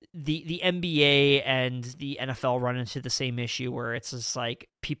 the NBA and the NFL run into the same issue where it's just like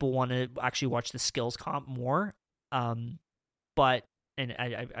people want to actually watch the skills comp more. But and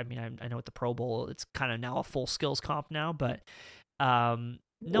I mean I know with the Pro Bowl it's kind of now a full skills comp now, but no,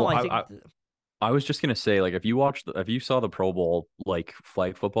 well, I think I was just gonna say, like, if you saw the Pro Bowl like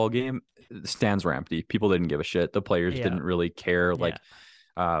flag football game, stands were empty. People didn't give a shit. The players didn't really care. Like,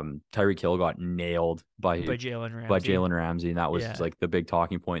 Tyreek Hill got nailed by Jalen Ramsey, and that was like the big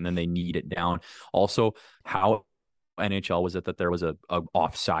talking point. And then they kneed it down. Also, how NHL was it that there was a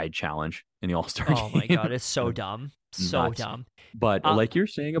offside challenge in the All-Star game? Oh my god, it's so dumb. So nuts. Dumb. But like you're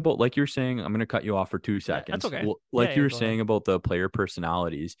saying, I'm going to cut you off for 2 seconds. That's okay. Like you were saying about the player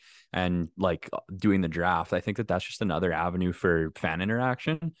personalities and like doing the draft, I think that's just another avenue for fan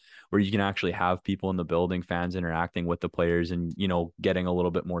interaction where you can actually have people in the building, fans interacting with the players and, you know, getting a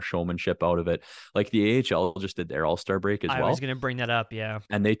little bit more showmanship out of it. Like the AHL just did their All-Star break as well. I was going to bring that up. Yeah.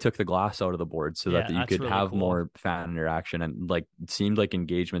 And they took the glass out of the board so that you could really have more fan interaction, and like it seemed like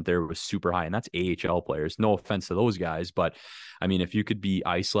engagement there was super high, and that's AHL players. No offense to those guys, but I mean, if you could be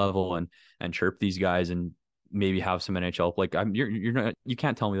ice level and chirp these guys and maybe have some NHL, like you're not, you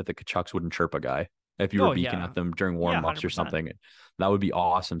can't tell me that the Kachucks wouldn't chirp a guy if you were beaking at them during warm-ups or something. That would be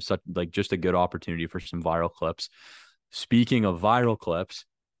awesome. Such like just a good opportunity for some viral clips. Speaking of viral clips,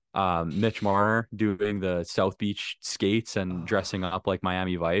 Mitch Marner doing the South Beach skates and dressing up like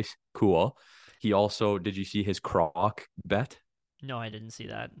Miami Vice. Cool. He also, did you see his croc bet? No, I didn't see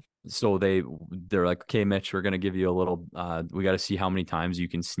that. So they're like, okay, Mitch, we're going to give you a little, we got to see how many times you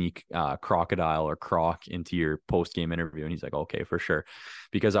can sneak crocodile or croc into your post-game interview. And he's like, okay, for sure.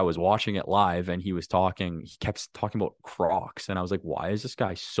 Because I was watching it live and he kept talking about crocs. And I was like, why is this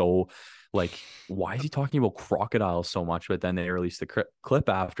guy so like, why is he talking about crocodiles so much? But then they released the clip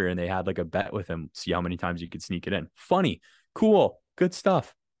after and they had like a bet with him, see how many times you could sneak it in. Funny, cool, good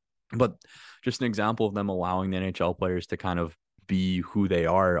stuff. But just an example of them allowing the NHL players to kind of be who they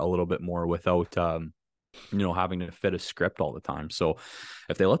are a little bit more without having to fit a script all the time. So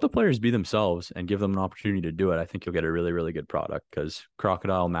if they let the players be themselves and give them an opportunity to do it, I think you'll get a really, really good product, because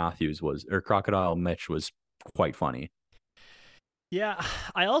Crocodile Mitch was quite funny. Yeah,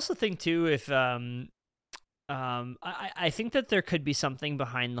 I also think too, if I think that there could be something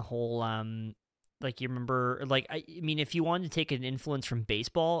behind the whole like, you remember, like, I mean, if you wanted to take an influence from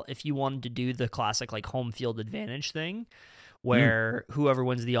baseball, if you wanted to do the classic like home field advantage thing, where whoever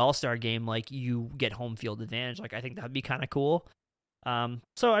wins the All-Star game, like, you get home field advantage. Like, I think that'd be kind of cool.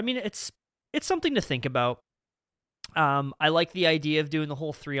 So I mean, it's something to think about. I like the idea of doing the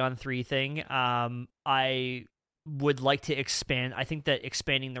whole 3-on-3 thing. I would like to expand. I think that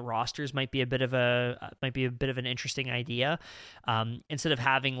expanding the rosters might be a bit of an interesting idea. Instead of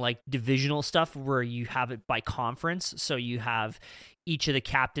having like divisional stuff where you have it by conference, so you have each of the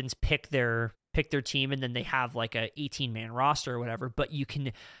captains pick their team, and then they have like a 18-man roster or whatever, but you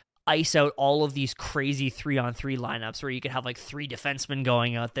can ice out all of these crazy 3-on-3 lineups where you could have like 3 defensemen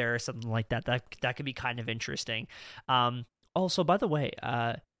going out there or something like that. That could be kind of interesting. Also, by the way,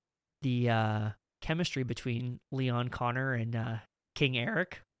 the chemistry between Leon Connor and King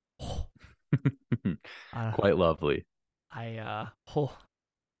Eric, quite lovely. I'd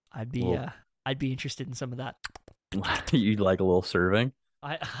be interested in some of that. You'd like a little serving?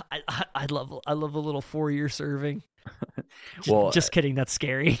 I love a little 4-year serving. Well, just kidding. That's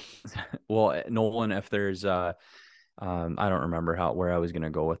scary. Well, Nolan, if there's I don't remember where I was gonna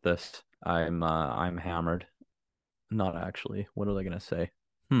go with this. I'm hammered. Not actually. What was I gonna say?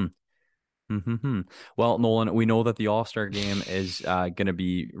 Well, Nolan, we know that the All-Star game is going to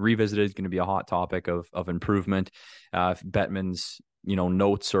be revisited. It's going to be a hot topic of improvement. If Bettman's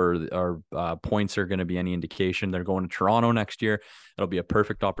notes or points are going to be any indication, they're going to Toronto next year. It'll be a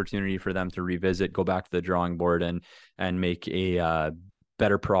perfect opportunity for them to revisit, go back to the drawing board, and make a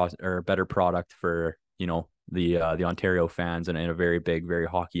better product for the Ontario fans and in a very big, very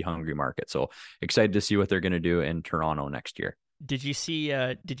hockey hungry market. So excited to see what they're going to do in Toronto next year. Did you see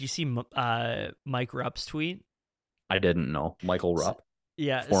Mike Rupp's tweet? I didn't know. Michael Rupp?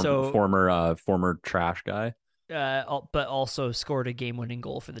 Yeah, former trash guy. But also scored a game-winning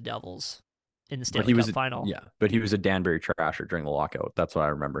goal for the Devils in the But Stanley he Cup was final. but he was a Danbury trasher during the lockout. That's what I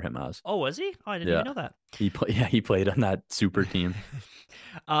remember him as. Oh, was he? Oh, I didn't Yeah. even know that. He played on that super team.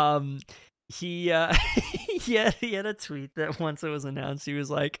 um, he he had a tweet that once it was announced, he was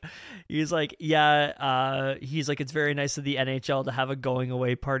like, yeah, he's like, it's very nice of the NHL to have a going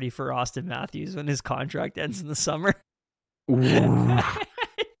away party for Austin Matthews when his contract ends in the summer. Ooh.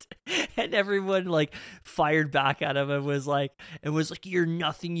 And everyone like fired back at him and was like, you're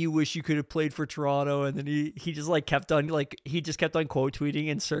nothing, you wish you could have played for Toronto. And then he just like kept on quote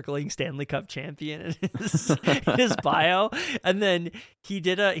tweeting and circling Stanley Cup champion in his bio. And then he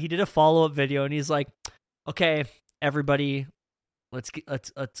did a follow-up video and he's like, okay, everybody, let's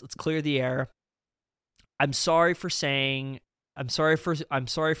clear the air. I'm sorry for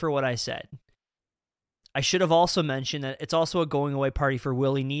what I said. I should have also mentioned that it's also a going away party for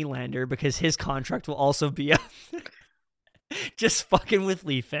Willie Nylander because his contract will also be up. Just fucking with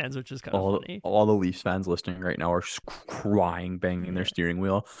Leaf fans, which is kind of funny. All the Leafs fans listening right now are crying, banging their steering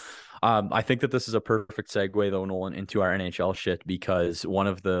wheel. I think that this is a perfect segue, though, Nolan, into our NHL shit, because one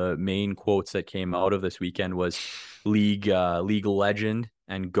of the main quotes that came out of this weekend was league legend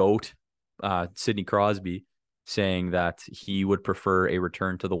and GOAT Sidney Crosby saying that he would prefer a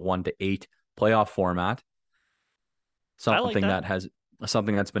return to the 1-8 playoff format.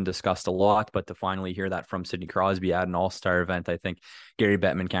 Something that's been discussed a lot, but to finally hear that from Sidney Crosby at an all-star event, I think Gary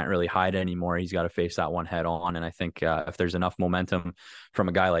Bettman can't really hide anymore. He's got to face that one head on. And I think if there's enough momentum from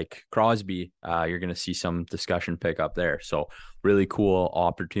a guy like Crosby, you're going to see some discussion pick up there. So really cool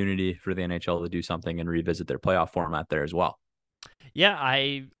opportunity for the NHL to do something and revisit their playoff format there as well. Yeah,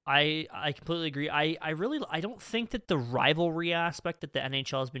 I completely agree. I don't think that the rivalry aspect that the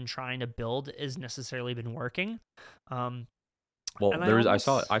NHL has been trying to build is necessarily been working. I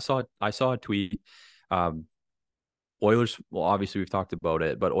saw a tweet. Oilers, well, obviously we've talked about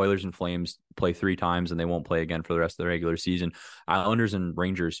it, but Oilers and Flames play 3 times and they won't play again for the rest of the regular season. Islanders and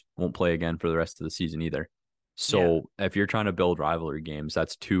Rangers won't play again for the rest of the season either. So if you're trying to build rivalry games,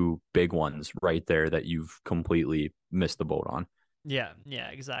 that's 2 big ones right there that you've completely missed the boat on. Yeah,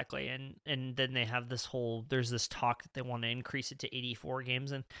 exactly. And then they have there's this talk that they want to increase it to 84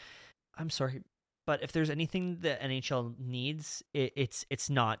 games. And I'm sorry, but if there's anything the NHL needs, it's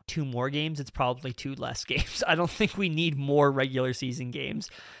not 2 more games. It's probably 2 less games. I don't think we need more regular season games.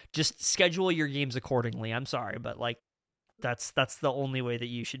 Just schedule your games accordingly. I'm sorry, but like that's the only way that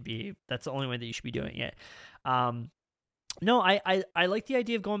you should be. That's the only way that you should be doing it. No, I like the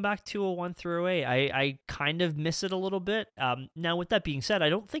idea of going back to a 1-8. I kind of miss it a little bit. Now, with that being said, I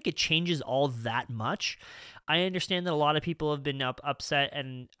don't think it changes all that much. I understand that a lot of people have been upset,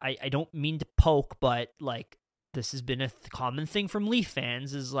 and I don't mean to poke, but like this has been a common thing from Leaf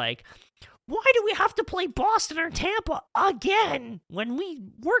fans is like, why do we have to play Boston or Tampa again when we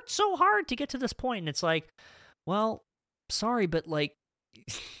worked so hard to get to this point? And it's like, well, sorry, but like,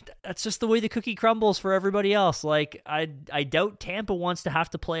 that's just the way the cookie crumbles for everybody else. Like, I doubt Tampa wants to have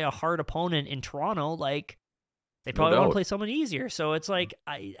to play a hard opponent in Toronto. Like, they probably want to play someone easier. So it's like,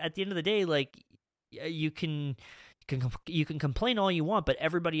 at the end of the day, like, you can complain all you want, but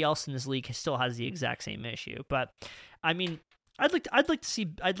everybody else in this league still has the exact same issue. But I mean, I'd like to see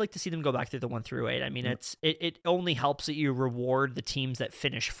them go back to the 1-8. I mean, it only helps that you reward the teams that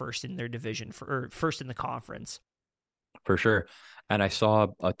finish first in their division or first in the conference. For sure. And I saw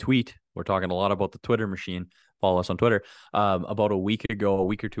a tweet. We're talking a lot about the Twitter machine. Follow us on Twitter. About a week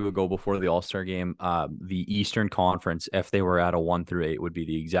or 2 ago before the All-Star game, the Eastern Conference, if they were at a 1-8, would be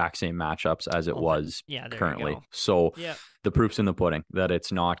the exact same matchups as it was currently. So the proof's in the pudding that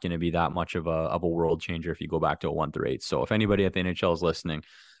it's not going to be that much of a world changer if you go back to a 1-8. So if anybody at the NHL is listening,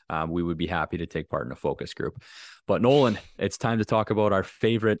 we would be happy to take part in a focus group. But Nolan, it's time to talk about our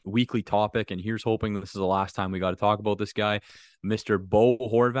favorite weekly topic. And here's hoping this is the last time we got to talk about this guy, Mr. Bo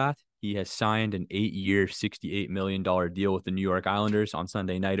Horvat. He has signed an 8-year, $68 million deal with the New York Islanders. On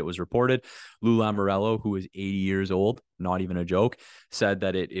Sunday night, it was reported. Lou Lamoriello, who is 80 years old, not even a joke, said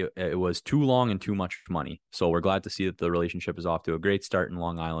that it was too long and too much money. So we're glad to see that the relationship is off to a great start in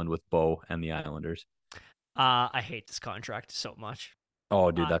Long Island with Bo and the Islanders. I hate this contract so much.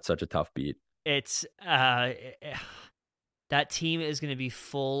 Oh, dude, that's such a tough beat. It's that team is going to be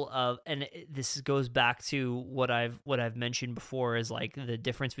full of, and this goes back to what I've mentioned before is like the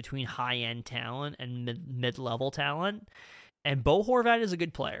difference between high end talent and mid level talent. And Bo Horvat is a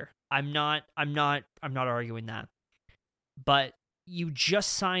good player. I'm not arguing that. But you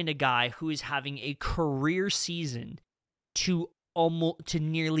just signed a guy who is having a career season to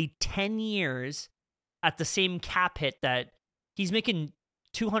nearly 10 years at the same cap hit that he's making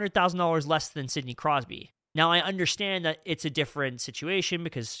 $200,000 less than Sidney Crosby. Now, I understand that it's a different situation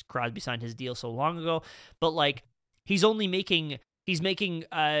because Crosby signed his deal so long ago, but like he's making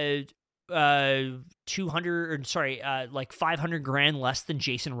 200 or sorry, like 500 grand less than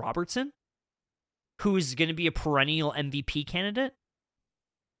Jason Robertson, who is going to be a perennial MVP candidate.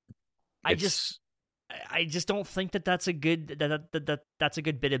 I just don't think that that's a good that's a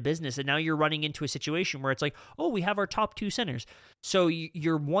good bit of business. And now you're running into a situation where it's like, oh, we have our top 2 centers. So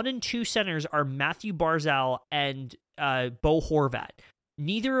your 1 and 2 centers are Matthew Barzal and Bo Horvat,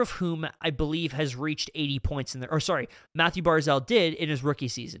 neither of whom I believe has reached 80 points in there. Or sorry, Matthew Barzal did in his rookie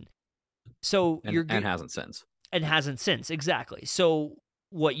season. So and hasn't since. Exactly. So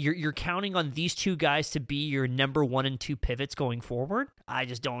what you're counting on these 2 guys to be your number 1 and 2 pivots going forward? I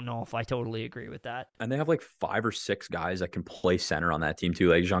just don't know if I totally agree with that. And they have like 5 or 6 guys that can play center on that team too,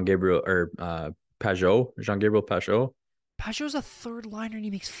 like Jean-Gabriel Pageau. Pageau's a third liner and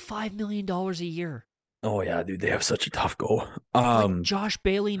he makes $5 million a year. Oh yeah, dude, they have such a tough go. Like Josh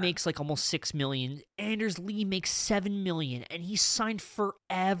Bailey makes like almost $6 million. Anders Lee makes $7 million, and he's signed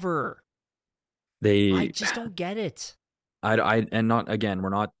forever. I just don't get it. And not again, we're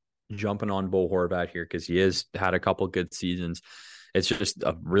not jumping on Bo Horvat here because he has had a couple good seasons. It's just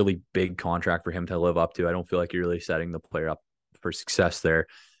a really big contract for him to live up to. I don't feel like you're really setting the player up for success there.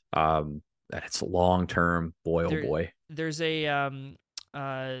 And it's long term. Boy, oh boy. There's a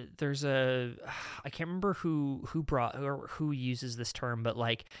I can't remember who brought or who uses this term, but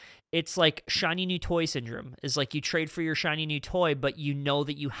like it's like shiny new toy syndrome. Is like you trade for your shiny new toy, but you know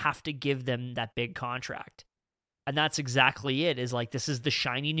that you have to give them that big contract. And that's exactly it, is like this is the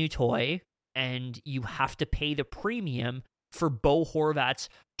shiny new toy, and you have to pay the premium for Bo Horvat's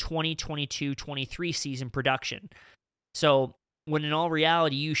 2022-23 season production. So when in all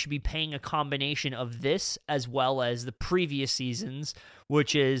reality, you should be paying a combination of this as well as the previous seasons,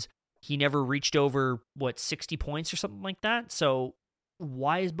 which is he never reached over, 60 points or something like that. So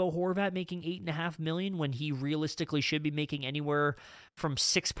why is Bo Horvat making $8.5 million when he realistically should be making anywhere from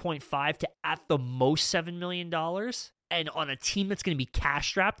 6.5 to at the most $7 million? And on a team that's going to be cash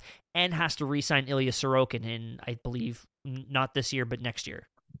strapped and has to re-sign Ilya Sorokin in, I believe, not this year, but next year.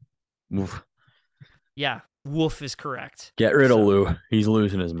 Oof. Yeah, Wolf is correct. Get rid of Lou. He's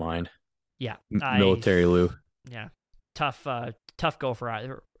losing his mind. Yeah, military Lou. Yeah, tough go for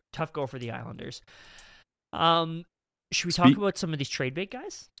the Islanders. Should we talk about some of these trade bait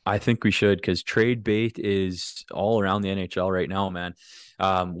guys? I think we should, because trade bait is all around the NHL right now, man.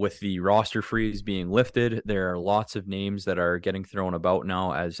 With the roster freeze being lifted, there are lots of names that are getting thrown about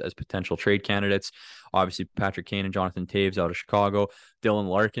now as potential trade candidates. Obviously, Patrick Kane and Jonathan Toews out of Chicago. Dylan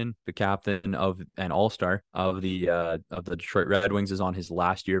Larkin, the captain of an all-star of the Detroit Red Wings, is on his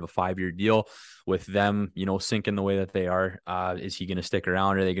last year of a 5-year deal. With them, sinking the way that they are, is he going to stick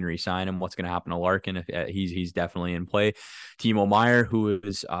around? Are they going to re-sign him? What's going to happen to Larkin? If he's definitely in play. Timo Meier, who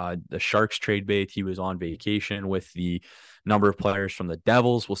is the Sharks trade bait, he was on vacation with the number of players from the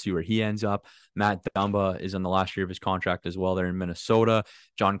Devils. We'll see where he ends up. Matt Dumba is in the last year of his contract as well. They're in Minnesota.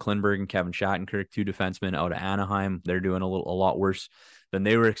 John Klingberg and Kevin Shattenkirk, 2 defensemen out of Anaheim. They're doing a lot worse than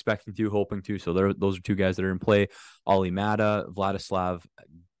they were expecting to, hoping to. So those are 2 guys that are in play. Olli Mata, Vladislav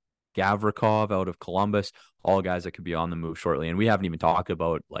Gavrikov out of Columbus, all guys that could be on the move shortly. And we haven't even talked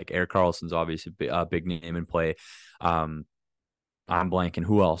about, like, Erik Karlsson's obviously a big name in play. I'm blanking.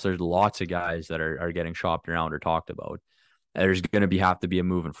 Who else? There's lots of guys that are getting shopped around or talked about. There's going to have to be a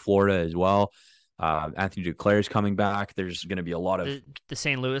move in Florida as well. Anthony Duclair's coming back. There's going to be a lot of the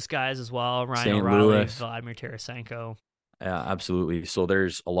St. Louis guys as well. Ryan St. O'Reilly, Louis. Vladimir Tarasenko. Yeah, absolutely. So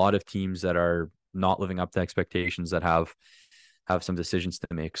there's a lot of teams that are not living up to expectations that have some decisions to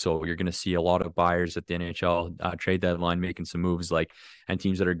make. So you're going to see a lot of buyers at the NHL trade deadline making some moves, and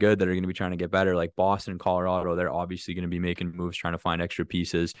teams that are good that are going to be trying to get better, like Boston and Colorado. They're obviously going to be making moves, trying to find extra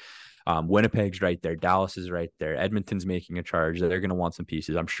pieces. Winnipeg's right there. Dallas is right there. Edmonton's making a charge. They're going to want some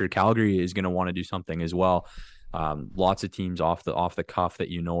pieces. I'm sure Calgary is going to want to do something as well. Lots of teams off the cuff that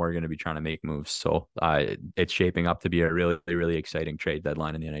are going to be trying to make moves. So it's shaping up to be a really, really exciting trade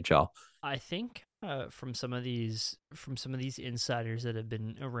deadline in the NHL. I think from some of these insiders that have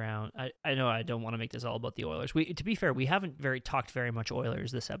been around, I know I don't want to make this all about the Oilers. To be fair, we haven't talked very much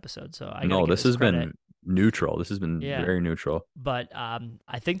Oilers this episode, so this has been neutral. This has been very neutral. But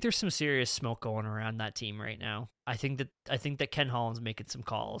I think there's some serious smoke going around that team right now. I think that Ken Holland's making some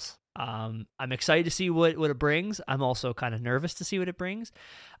calls. I'm excited to see what it brings. I'm also kind of nervous to see what it brings.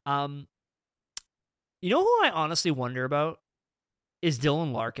 You know who I honestly wonder about is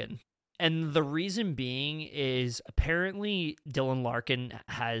Dylan Larkin. And the reason being is apparently Dylan Larkin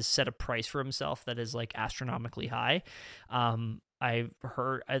has set a price for himself that is like astronomically high. I've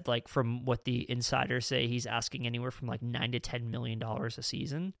heard like from what the insiders say, he's asking anywhere from like $9 to $10 million a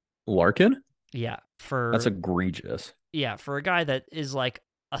season. Larkin? Yeah, That's egregious. Yeah, for a guy that is like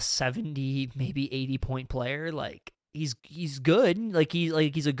a 70, maybe 80 point player, like he's good.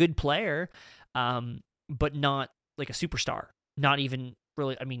 He's a good player, but not like a superstar. Not even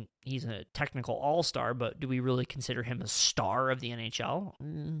really. I mean, he's a technical all-star, but do we really consider him a star of the NHL?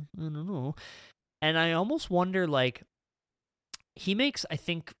 I don't know. And I almost wonder, like, he makes, I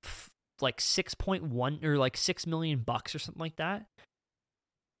think, like 6.1 or like $6 million or something like that.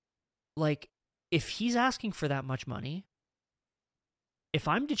 Like, if he's asking for that much money, if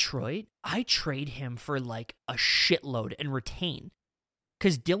I'm Detroit, I trade him for like a shitload and retain.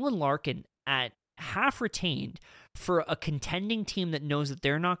 Because Dylan Larkin at half retained for a contending team that knows that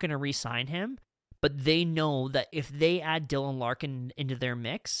they're not going to re-sign him, but they know that if they add Dylan Larkin into their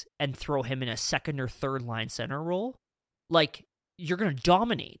mix and throw him in a second or third line center role, like, you're going to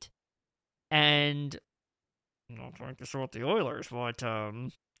dominate. And I'm not trying to show up the Oilers, but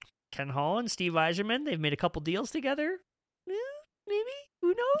Ken Holland, Steve Yzerman, they've made a couple deals together. Maybe, who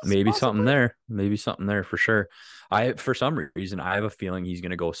knows? Maybe Possibly. something there for sure. For some reason, I have a feeling he's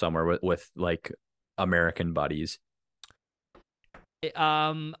going to go somewhere with like American buddies.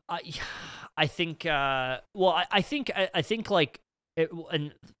 I think. I think like.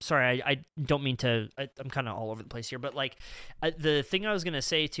 And sorry, I don't mean to. I'm kind of all over the place here, but like, the thing I was gonna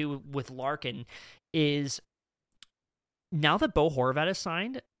say too with Larkin is now that Bo Horvat is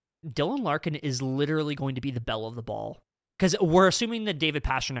signed, Dylan Larkin is literally going to be the belle of the ball. Because we're assuming that David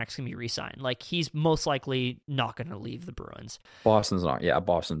Pasternak's going to be re-signed. Like, he's most likely not going to leave the Bruins. Boston's not going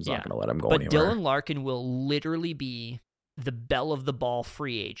to let him go but anywhere. Dylan Larkin will literally be the belle of the ball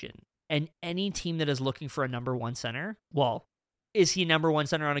free agent. And any team that is looking for a number one center, well, is he a number one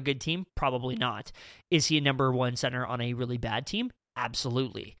center on a good team? Probably not. Is he a number one center on a really bad team?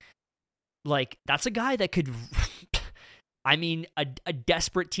 Absolutely. Like, that's a guy that could... I mean, a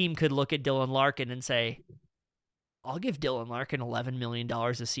desperate team could look at Dylan Larkin and say, I'll give Dylan Larkin $11 million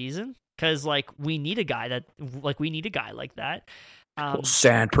a season because, like, we need a guy like that.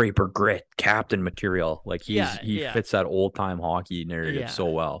 Sandpaper grit, captain material. Like he yeah. fits that old time hockey narrative so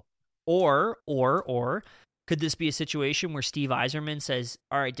well. Or could this be a situation where Steve Yzerman says,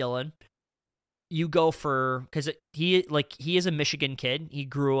 "All right, Dylan, you go for," because he is a Michigan kid. He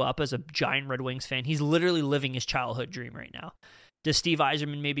grew up as a giant Red Wings fan. He's literally living his childhood dream right now. Does Steve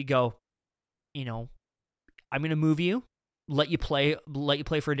Yzerman maybe go, I'm going to move you, let you play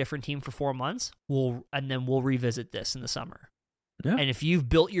for a different team for 4 months, and then we'll revisit this in the summer. Yeah. And if you've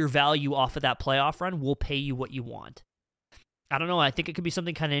built your value off of that playoff run, we'll pay you what you want. I don't know. I think it could be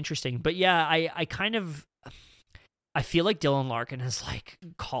something kind of interesting. But yeah, I feel like Dylan Larkin has like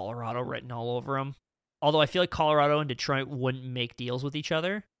Colorado written all over him. Although I feel like Colorado and Detroit wouldn't make deals with each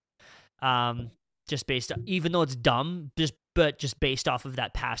other. Just based on, even though it's dumb, just based off of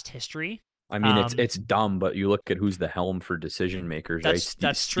that past history. I mean, it's dumb, but you look at who's the helm for decision makers, right?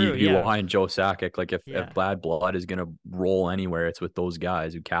 That's true. Steve Eloy and Joe Sakic. Like if bad blood is gonna roll anywhere, it's with those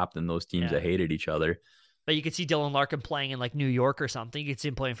guys who captain those teams that hated each other. But you could see Dylan Larkin playing in like New York or something. You could see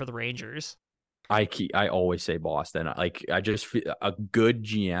him playing for the Rangers. I always say Boston. Like I just feel a good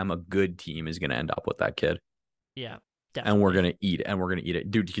GM, a good team is gonna end up with that kid. Yeah, definitely. And we're gonna eat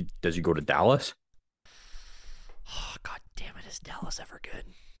it. Dude, does he go to Dallas? Oh, God damn it! Is Dallas ever good?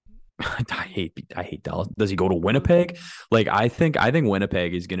 I hate Dallas. Does he go to Winnipeg? Like I think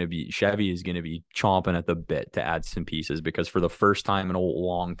Winnipeg is gonna be Chevy is gonna be chomping at the bit to add some pieces because for the first time in a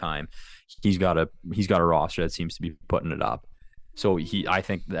long time, he's got a roster that seems to be putting it up. So I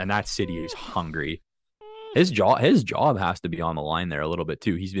think, and that city is hungry. His job has to be on the line there a little bit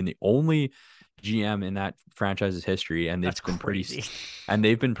too. He's been the only GM in that franchise's history, and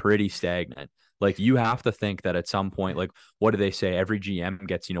they've been pretty stagnant. Like you have to think that at some point, like what do they say? Every GM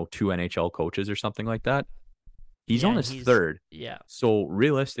gets 2 NHL coaches or something like that. He's on his third. Yeah. So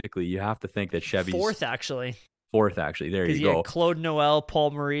realistically, you have to think that Chevy's fourth actually. There you go. Claude Noel,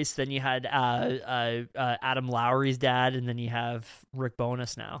 Paul Maurice, then you had Adam Lowry's dad, and then you have Rick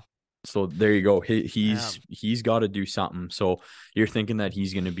Bowness now. So there you go. He's got to do something. So you're thinking that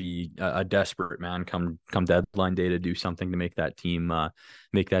he's going to be a desperate man come deadline day to do something to make that team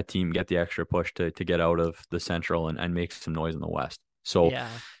get the extra push to get out of the Central and make some noise in the West. So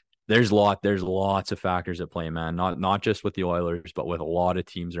there's lots of factors at play, man. Not just with the Oilers, but with a lot of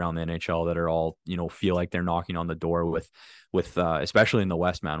teams around the NHL that are all feel like they're knocking on the door with especially in the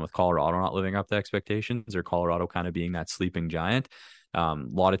West, man. With Colorado not living up to expectations, or Colorado kind of being that sleeping giant. A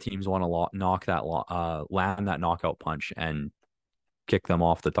lot of teams want to land that knockout punch and kick them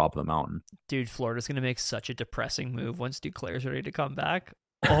off the top of the mountain. Dude, Florida's gonna make such a depressing move once Duclair's ready to come back.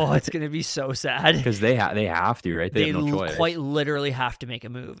 Oh, it's gonna be so sad because they have to, right? They have no choice. Quite literally have to make a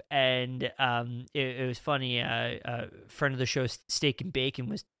move. And it was funny. A friend of the show, Steak and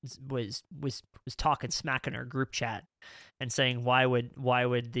Bacon, was talking smack in our group chat and saying why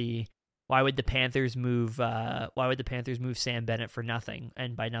would the Panthers move Sam Bennett for nothing?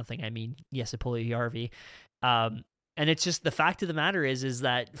 And by nothing, I mean Jesse Puljujärvi. And it's just the fact of the matter is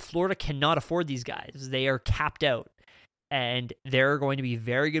that Florida cannot afford these guys. They are capped out. And there are going to be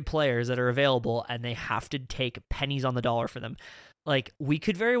very good players that are available, and they have to take pennies on the dollar for them. Like, we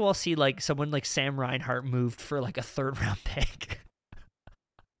could very well see like someone like Sam Reinhart moved for like a 3rd-round pick,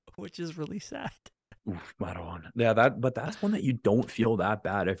 which is really sad. Oof, I don't. Yeah, but that's one that you don't feel that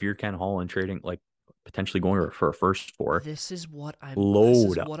bad if you're Ken Holland trading, like potentially going for a first for. This is what I've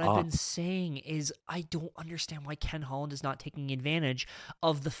been saying is I don't understand why Ken Holland is not taking advantage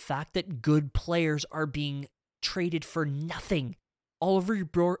of the fact that good players are being traded for nothing. Oliver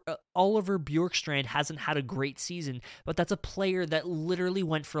Bjorkstrand hasn't had a great season, but that's a player that literally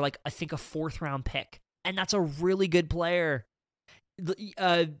went for like, I think, a 4th-round pick, and that's a really good player.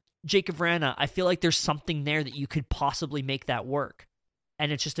 Jacob Vrana, I feel like there's something there that you could possibly make that work,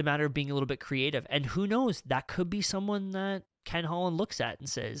 and it's just a matter of being a little bit creative. And who knows, that could be someone that Ken Holland looks at and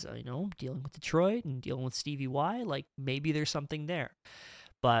says, dealing with Detroit and dealing with Stevie Y, like maybe there's something there.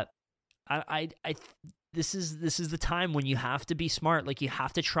 But this is the time when you have to be smart. Like, you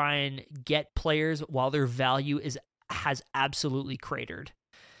have to try and get players while their value has absolutely cratered.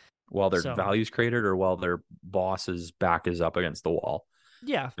 While their value's cratered, or while their boss's back is up against the wall.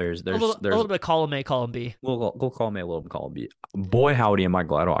 Yeah, there's a little bit column A, column B. We'll column A, a little bit column B. Boy, howdy, am I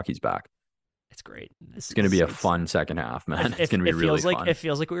glad hockey's back. It's great. It's going to be a fun second half, man. It's going to be really fun. It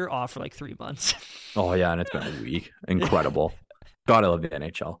feels like we were off for like 3 months. Oh yeah, and it's been a week. Incredible. God, I love the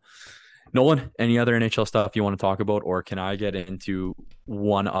NHL. Nolan, any other NHL stuff you want to talk about, or can I get into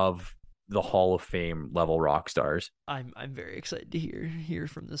one of the Hall of Fame level rock stars? I'm very excited to hear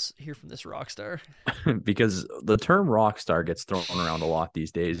from this rock star. Because the term rock star gets thrown around a lot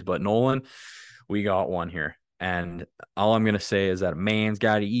these days, but Nolan, we got one here. And all I'm going to say is that a man's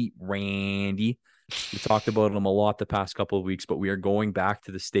got to eat, Randy. We talked about him a lot the past couple of weeks, but we are going back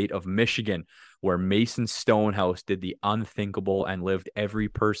to the state of Michigan, where Mason Stonehouse did the unthinkable and lived every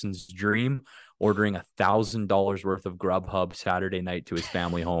person's dream, ordering $1,000 worth of Grubhub Saturday night to his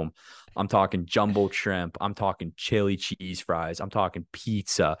family home. I'm talking jumbo shrimp. I'm talking chili cheese fries. I'm talking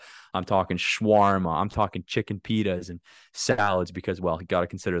pizza. I'm talking shawarma. I'm talking chicken pitas and salads because, well, you got to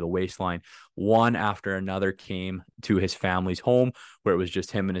consider the waistline. One after another came to his family's home where it was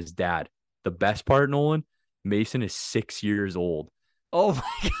just him and his dad. The best part, Nolan, Mason is 6 years old. Oh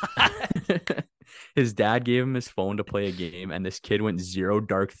my God. His dad gave him his phone to play a game, and this kid went 0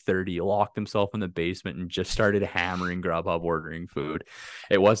 dark 30, locked himself in the basement, and just started hammering Grubhub ordering food.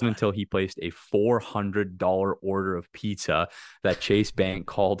 It wasn't until he placed a $400 order of pizza that Chase Bank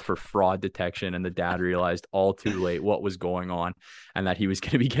called for fraud detection, and the dad realized all too late what was going on and that he was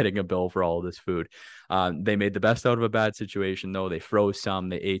going to be getting a bill for all of this food. They made the best out of a bad situation, though. They froze some,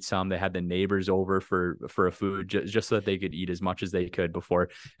 they ate some, they had the neighbors over for a food just so that they could eat as much as they could before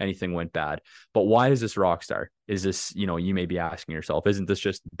anything went bad. But why is this rock star? Is this, you may be asking yourself, isn't this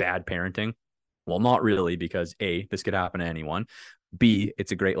just bad parenting? Well, not really, because A, this could happen to anyone. B,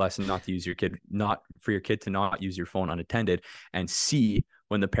 it's a great lesson not to use your kid, not for your kid to not use your phone unattended. And C,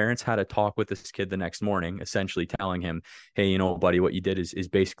 when the parents had a talk with this kid the next morning, essentially telling him, hey, buddy, what you did is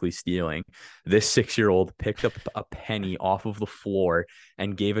basically stealing. This 6-year-old picked up a penny off of the floor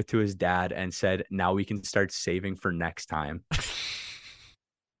and gave it to his dad and said, now we can start saving for next time.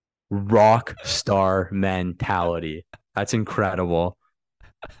 Rock star mentality. That's incredible.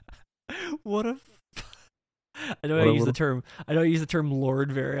 What a I know I use the term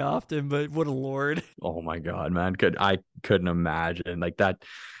lord very often, but what a lord. Oh my God, man. I couldn't imagine like that.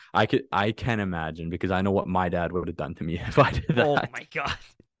 I can imagine, because I know what my dad would have done to me if I did that. Oh my God.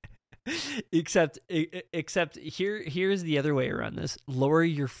 Except here's the other way around this. Lower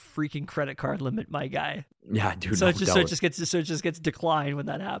your freaking credit card limit, my guy. Yeah, dude. So it just gets declined when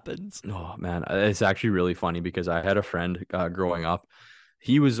that happens. Oh man, it's actually really funny because I had a friend growing up.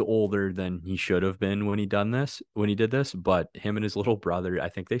 He was older than he should have been when he did this, but him and his little brother, I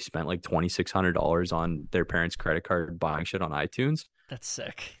think they spent like $2,600 on their parents' credit card buying shit on iTunes. That's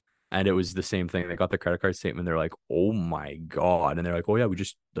sick. And it was the same thing. They got the credit card statement. They're like, oh my God. And they're like, oh yeah, we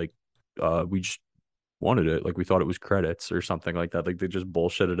just wanted it. Like we thought it was credits or something like that. Like they just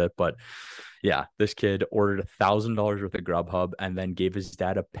bullshitted it. But Yeah, this kid ordered $1,000 worth of Grubhub and then gave his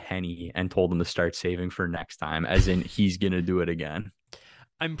dad a penny and told him to start saving for next time, as in he's gonna do it again.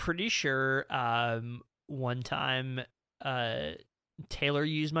 I'm pretty sure one time Taylor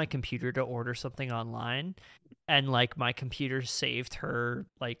used my computer to order something online, and like my computer saved her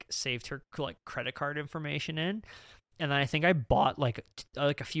like credit card information in, and I think I bought like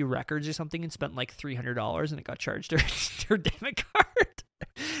a few records or something and spent like $300, and it got charged to her debit card.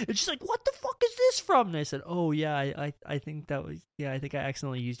 And she's like, "What the fuck is this from?" And I said, "Oh yeah, I think that was, yeah, I think I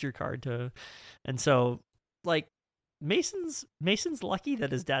accidentally used your card to," and so like Mason's lucky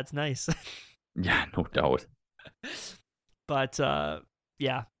that his dad's nice. Yeah, no doubt. But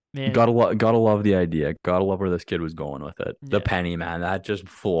yeah, man. Gotta love the idea. Gotta love where this kid was going with it. The penny, man, that just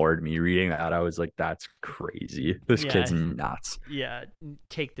floored me. Reading that, I was like, "That's crazy. This kid's nuts." Yeah,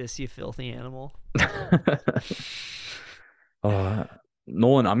 take this, you filthy animal.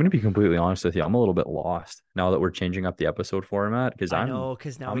 Nolan, I'm going to be completely honest with you. I'm a little bit lost now that we're changing up the episode format because now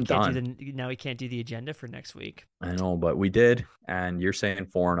we can't do the agenda for next week. I know, but we did, and you're saying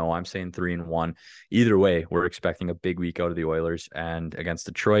 4-0. I'm saying 3-1. Either way, we're expecting a big week out of the Oilers and against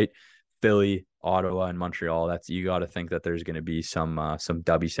Detroit, Philly, Ottawa, and Montreal. That's, you got to think that there's going to be some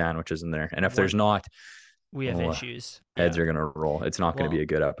W sandwiches in there, and if there's not, we have issues. Heads are going to roll. It's not going to be a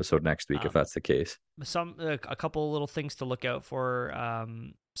good episode next week if that's the case. A couple of little things to look out for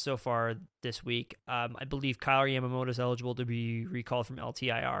so far this week. I believe Kyle Yamamoto is eligible to be recalled from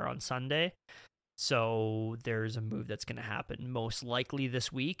LTIR on Sunday. So there's a move that's going to happen most likely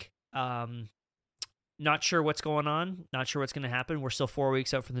this week. Not sure what's going on. Not sure what's going to happen. We're still 4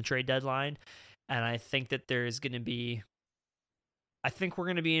 weeks out from the trade deadline. And I think that we're going to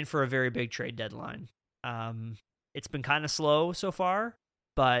be in for a very big trade deadline. It's been kind of slow so far,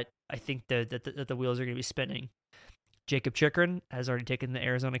 but I think that the wheels are going to be spinning. Jacob Chychrun has already taken the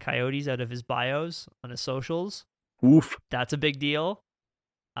Arizona Coyotes out of his bios on his socials. Oof. That's a big deal.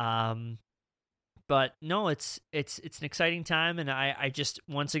 But no, it's an exciting time, and I just,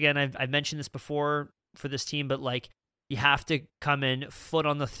 once again, I've mentioned this before for this team, but like, you have to come in foot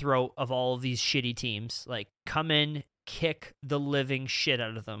on the throat of all of these shitty teams. Like, come in, kick the living shit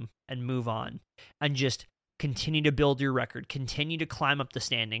out of them, and move on, and just continue to build your record, continue to climb up the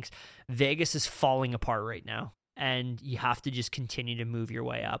standings. Vegas is falling apart right now, and you have to just continue to move your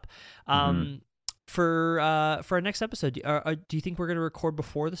way up. For our next episode, do you think we're going to record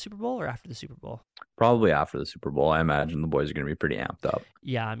before the Super Bowl or after the Super Bowl? Probably after the Super Bowl. I imagine the boys are going to be pretty amped up.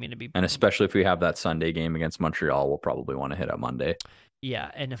 Yeah, I'm going to be, and especially if we have that Sunday game against Montreal, we'll probably want to hit up Monday.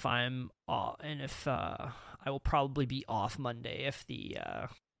 Yeah, and if I will probably be off Monday if the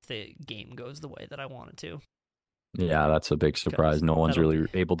game goes the way that I want it to. Yeah, that's a big surprise. No one's really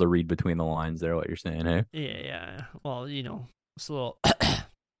able to read between the lines there, what you're saying, hey? Yeah. Well, it's a little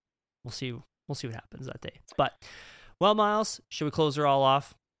we'll see what happens that day. But, well, Miles, should we close her all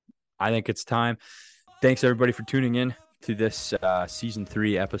off? I think it's time. Thanks everybody for tuning in to this season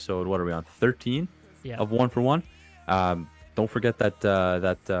 3 episode. What are we on? 13 of 1 for 1. Don't forget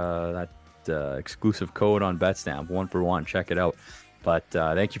that exclusive code on BetStamp, 1 for 1. Check it out. But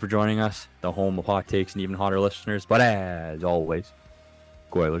thank you for joining us, the home of hot takes and even hotter listeners. But as always,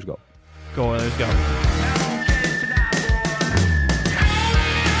 go Oilers, go. Go Oilers, go.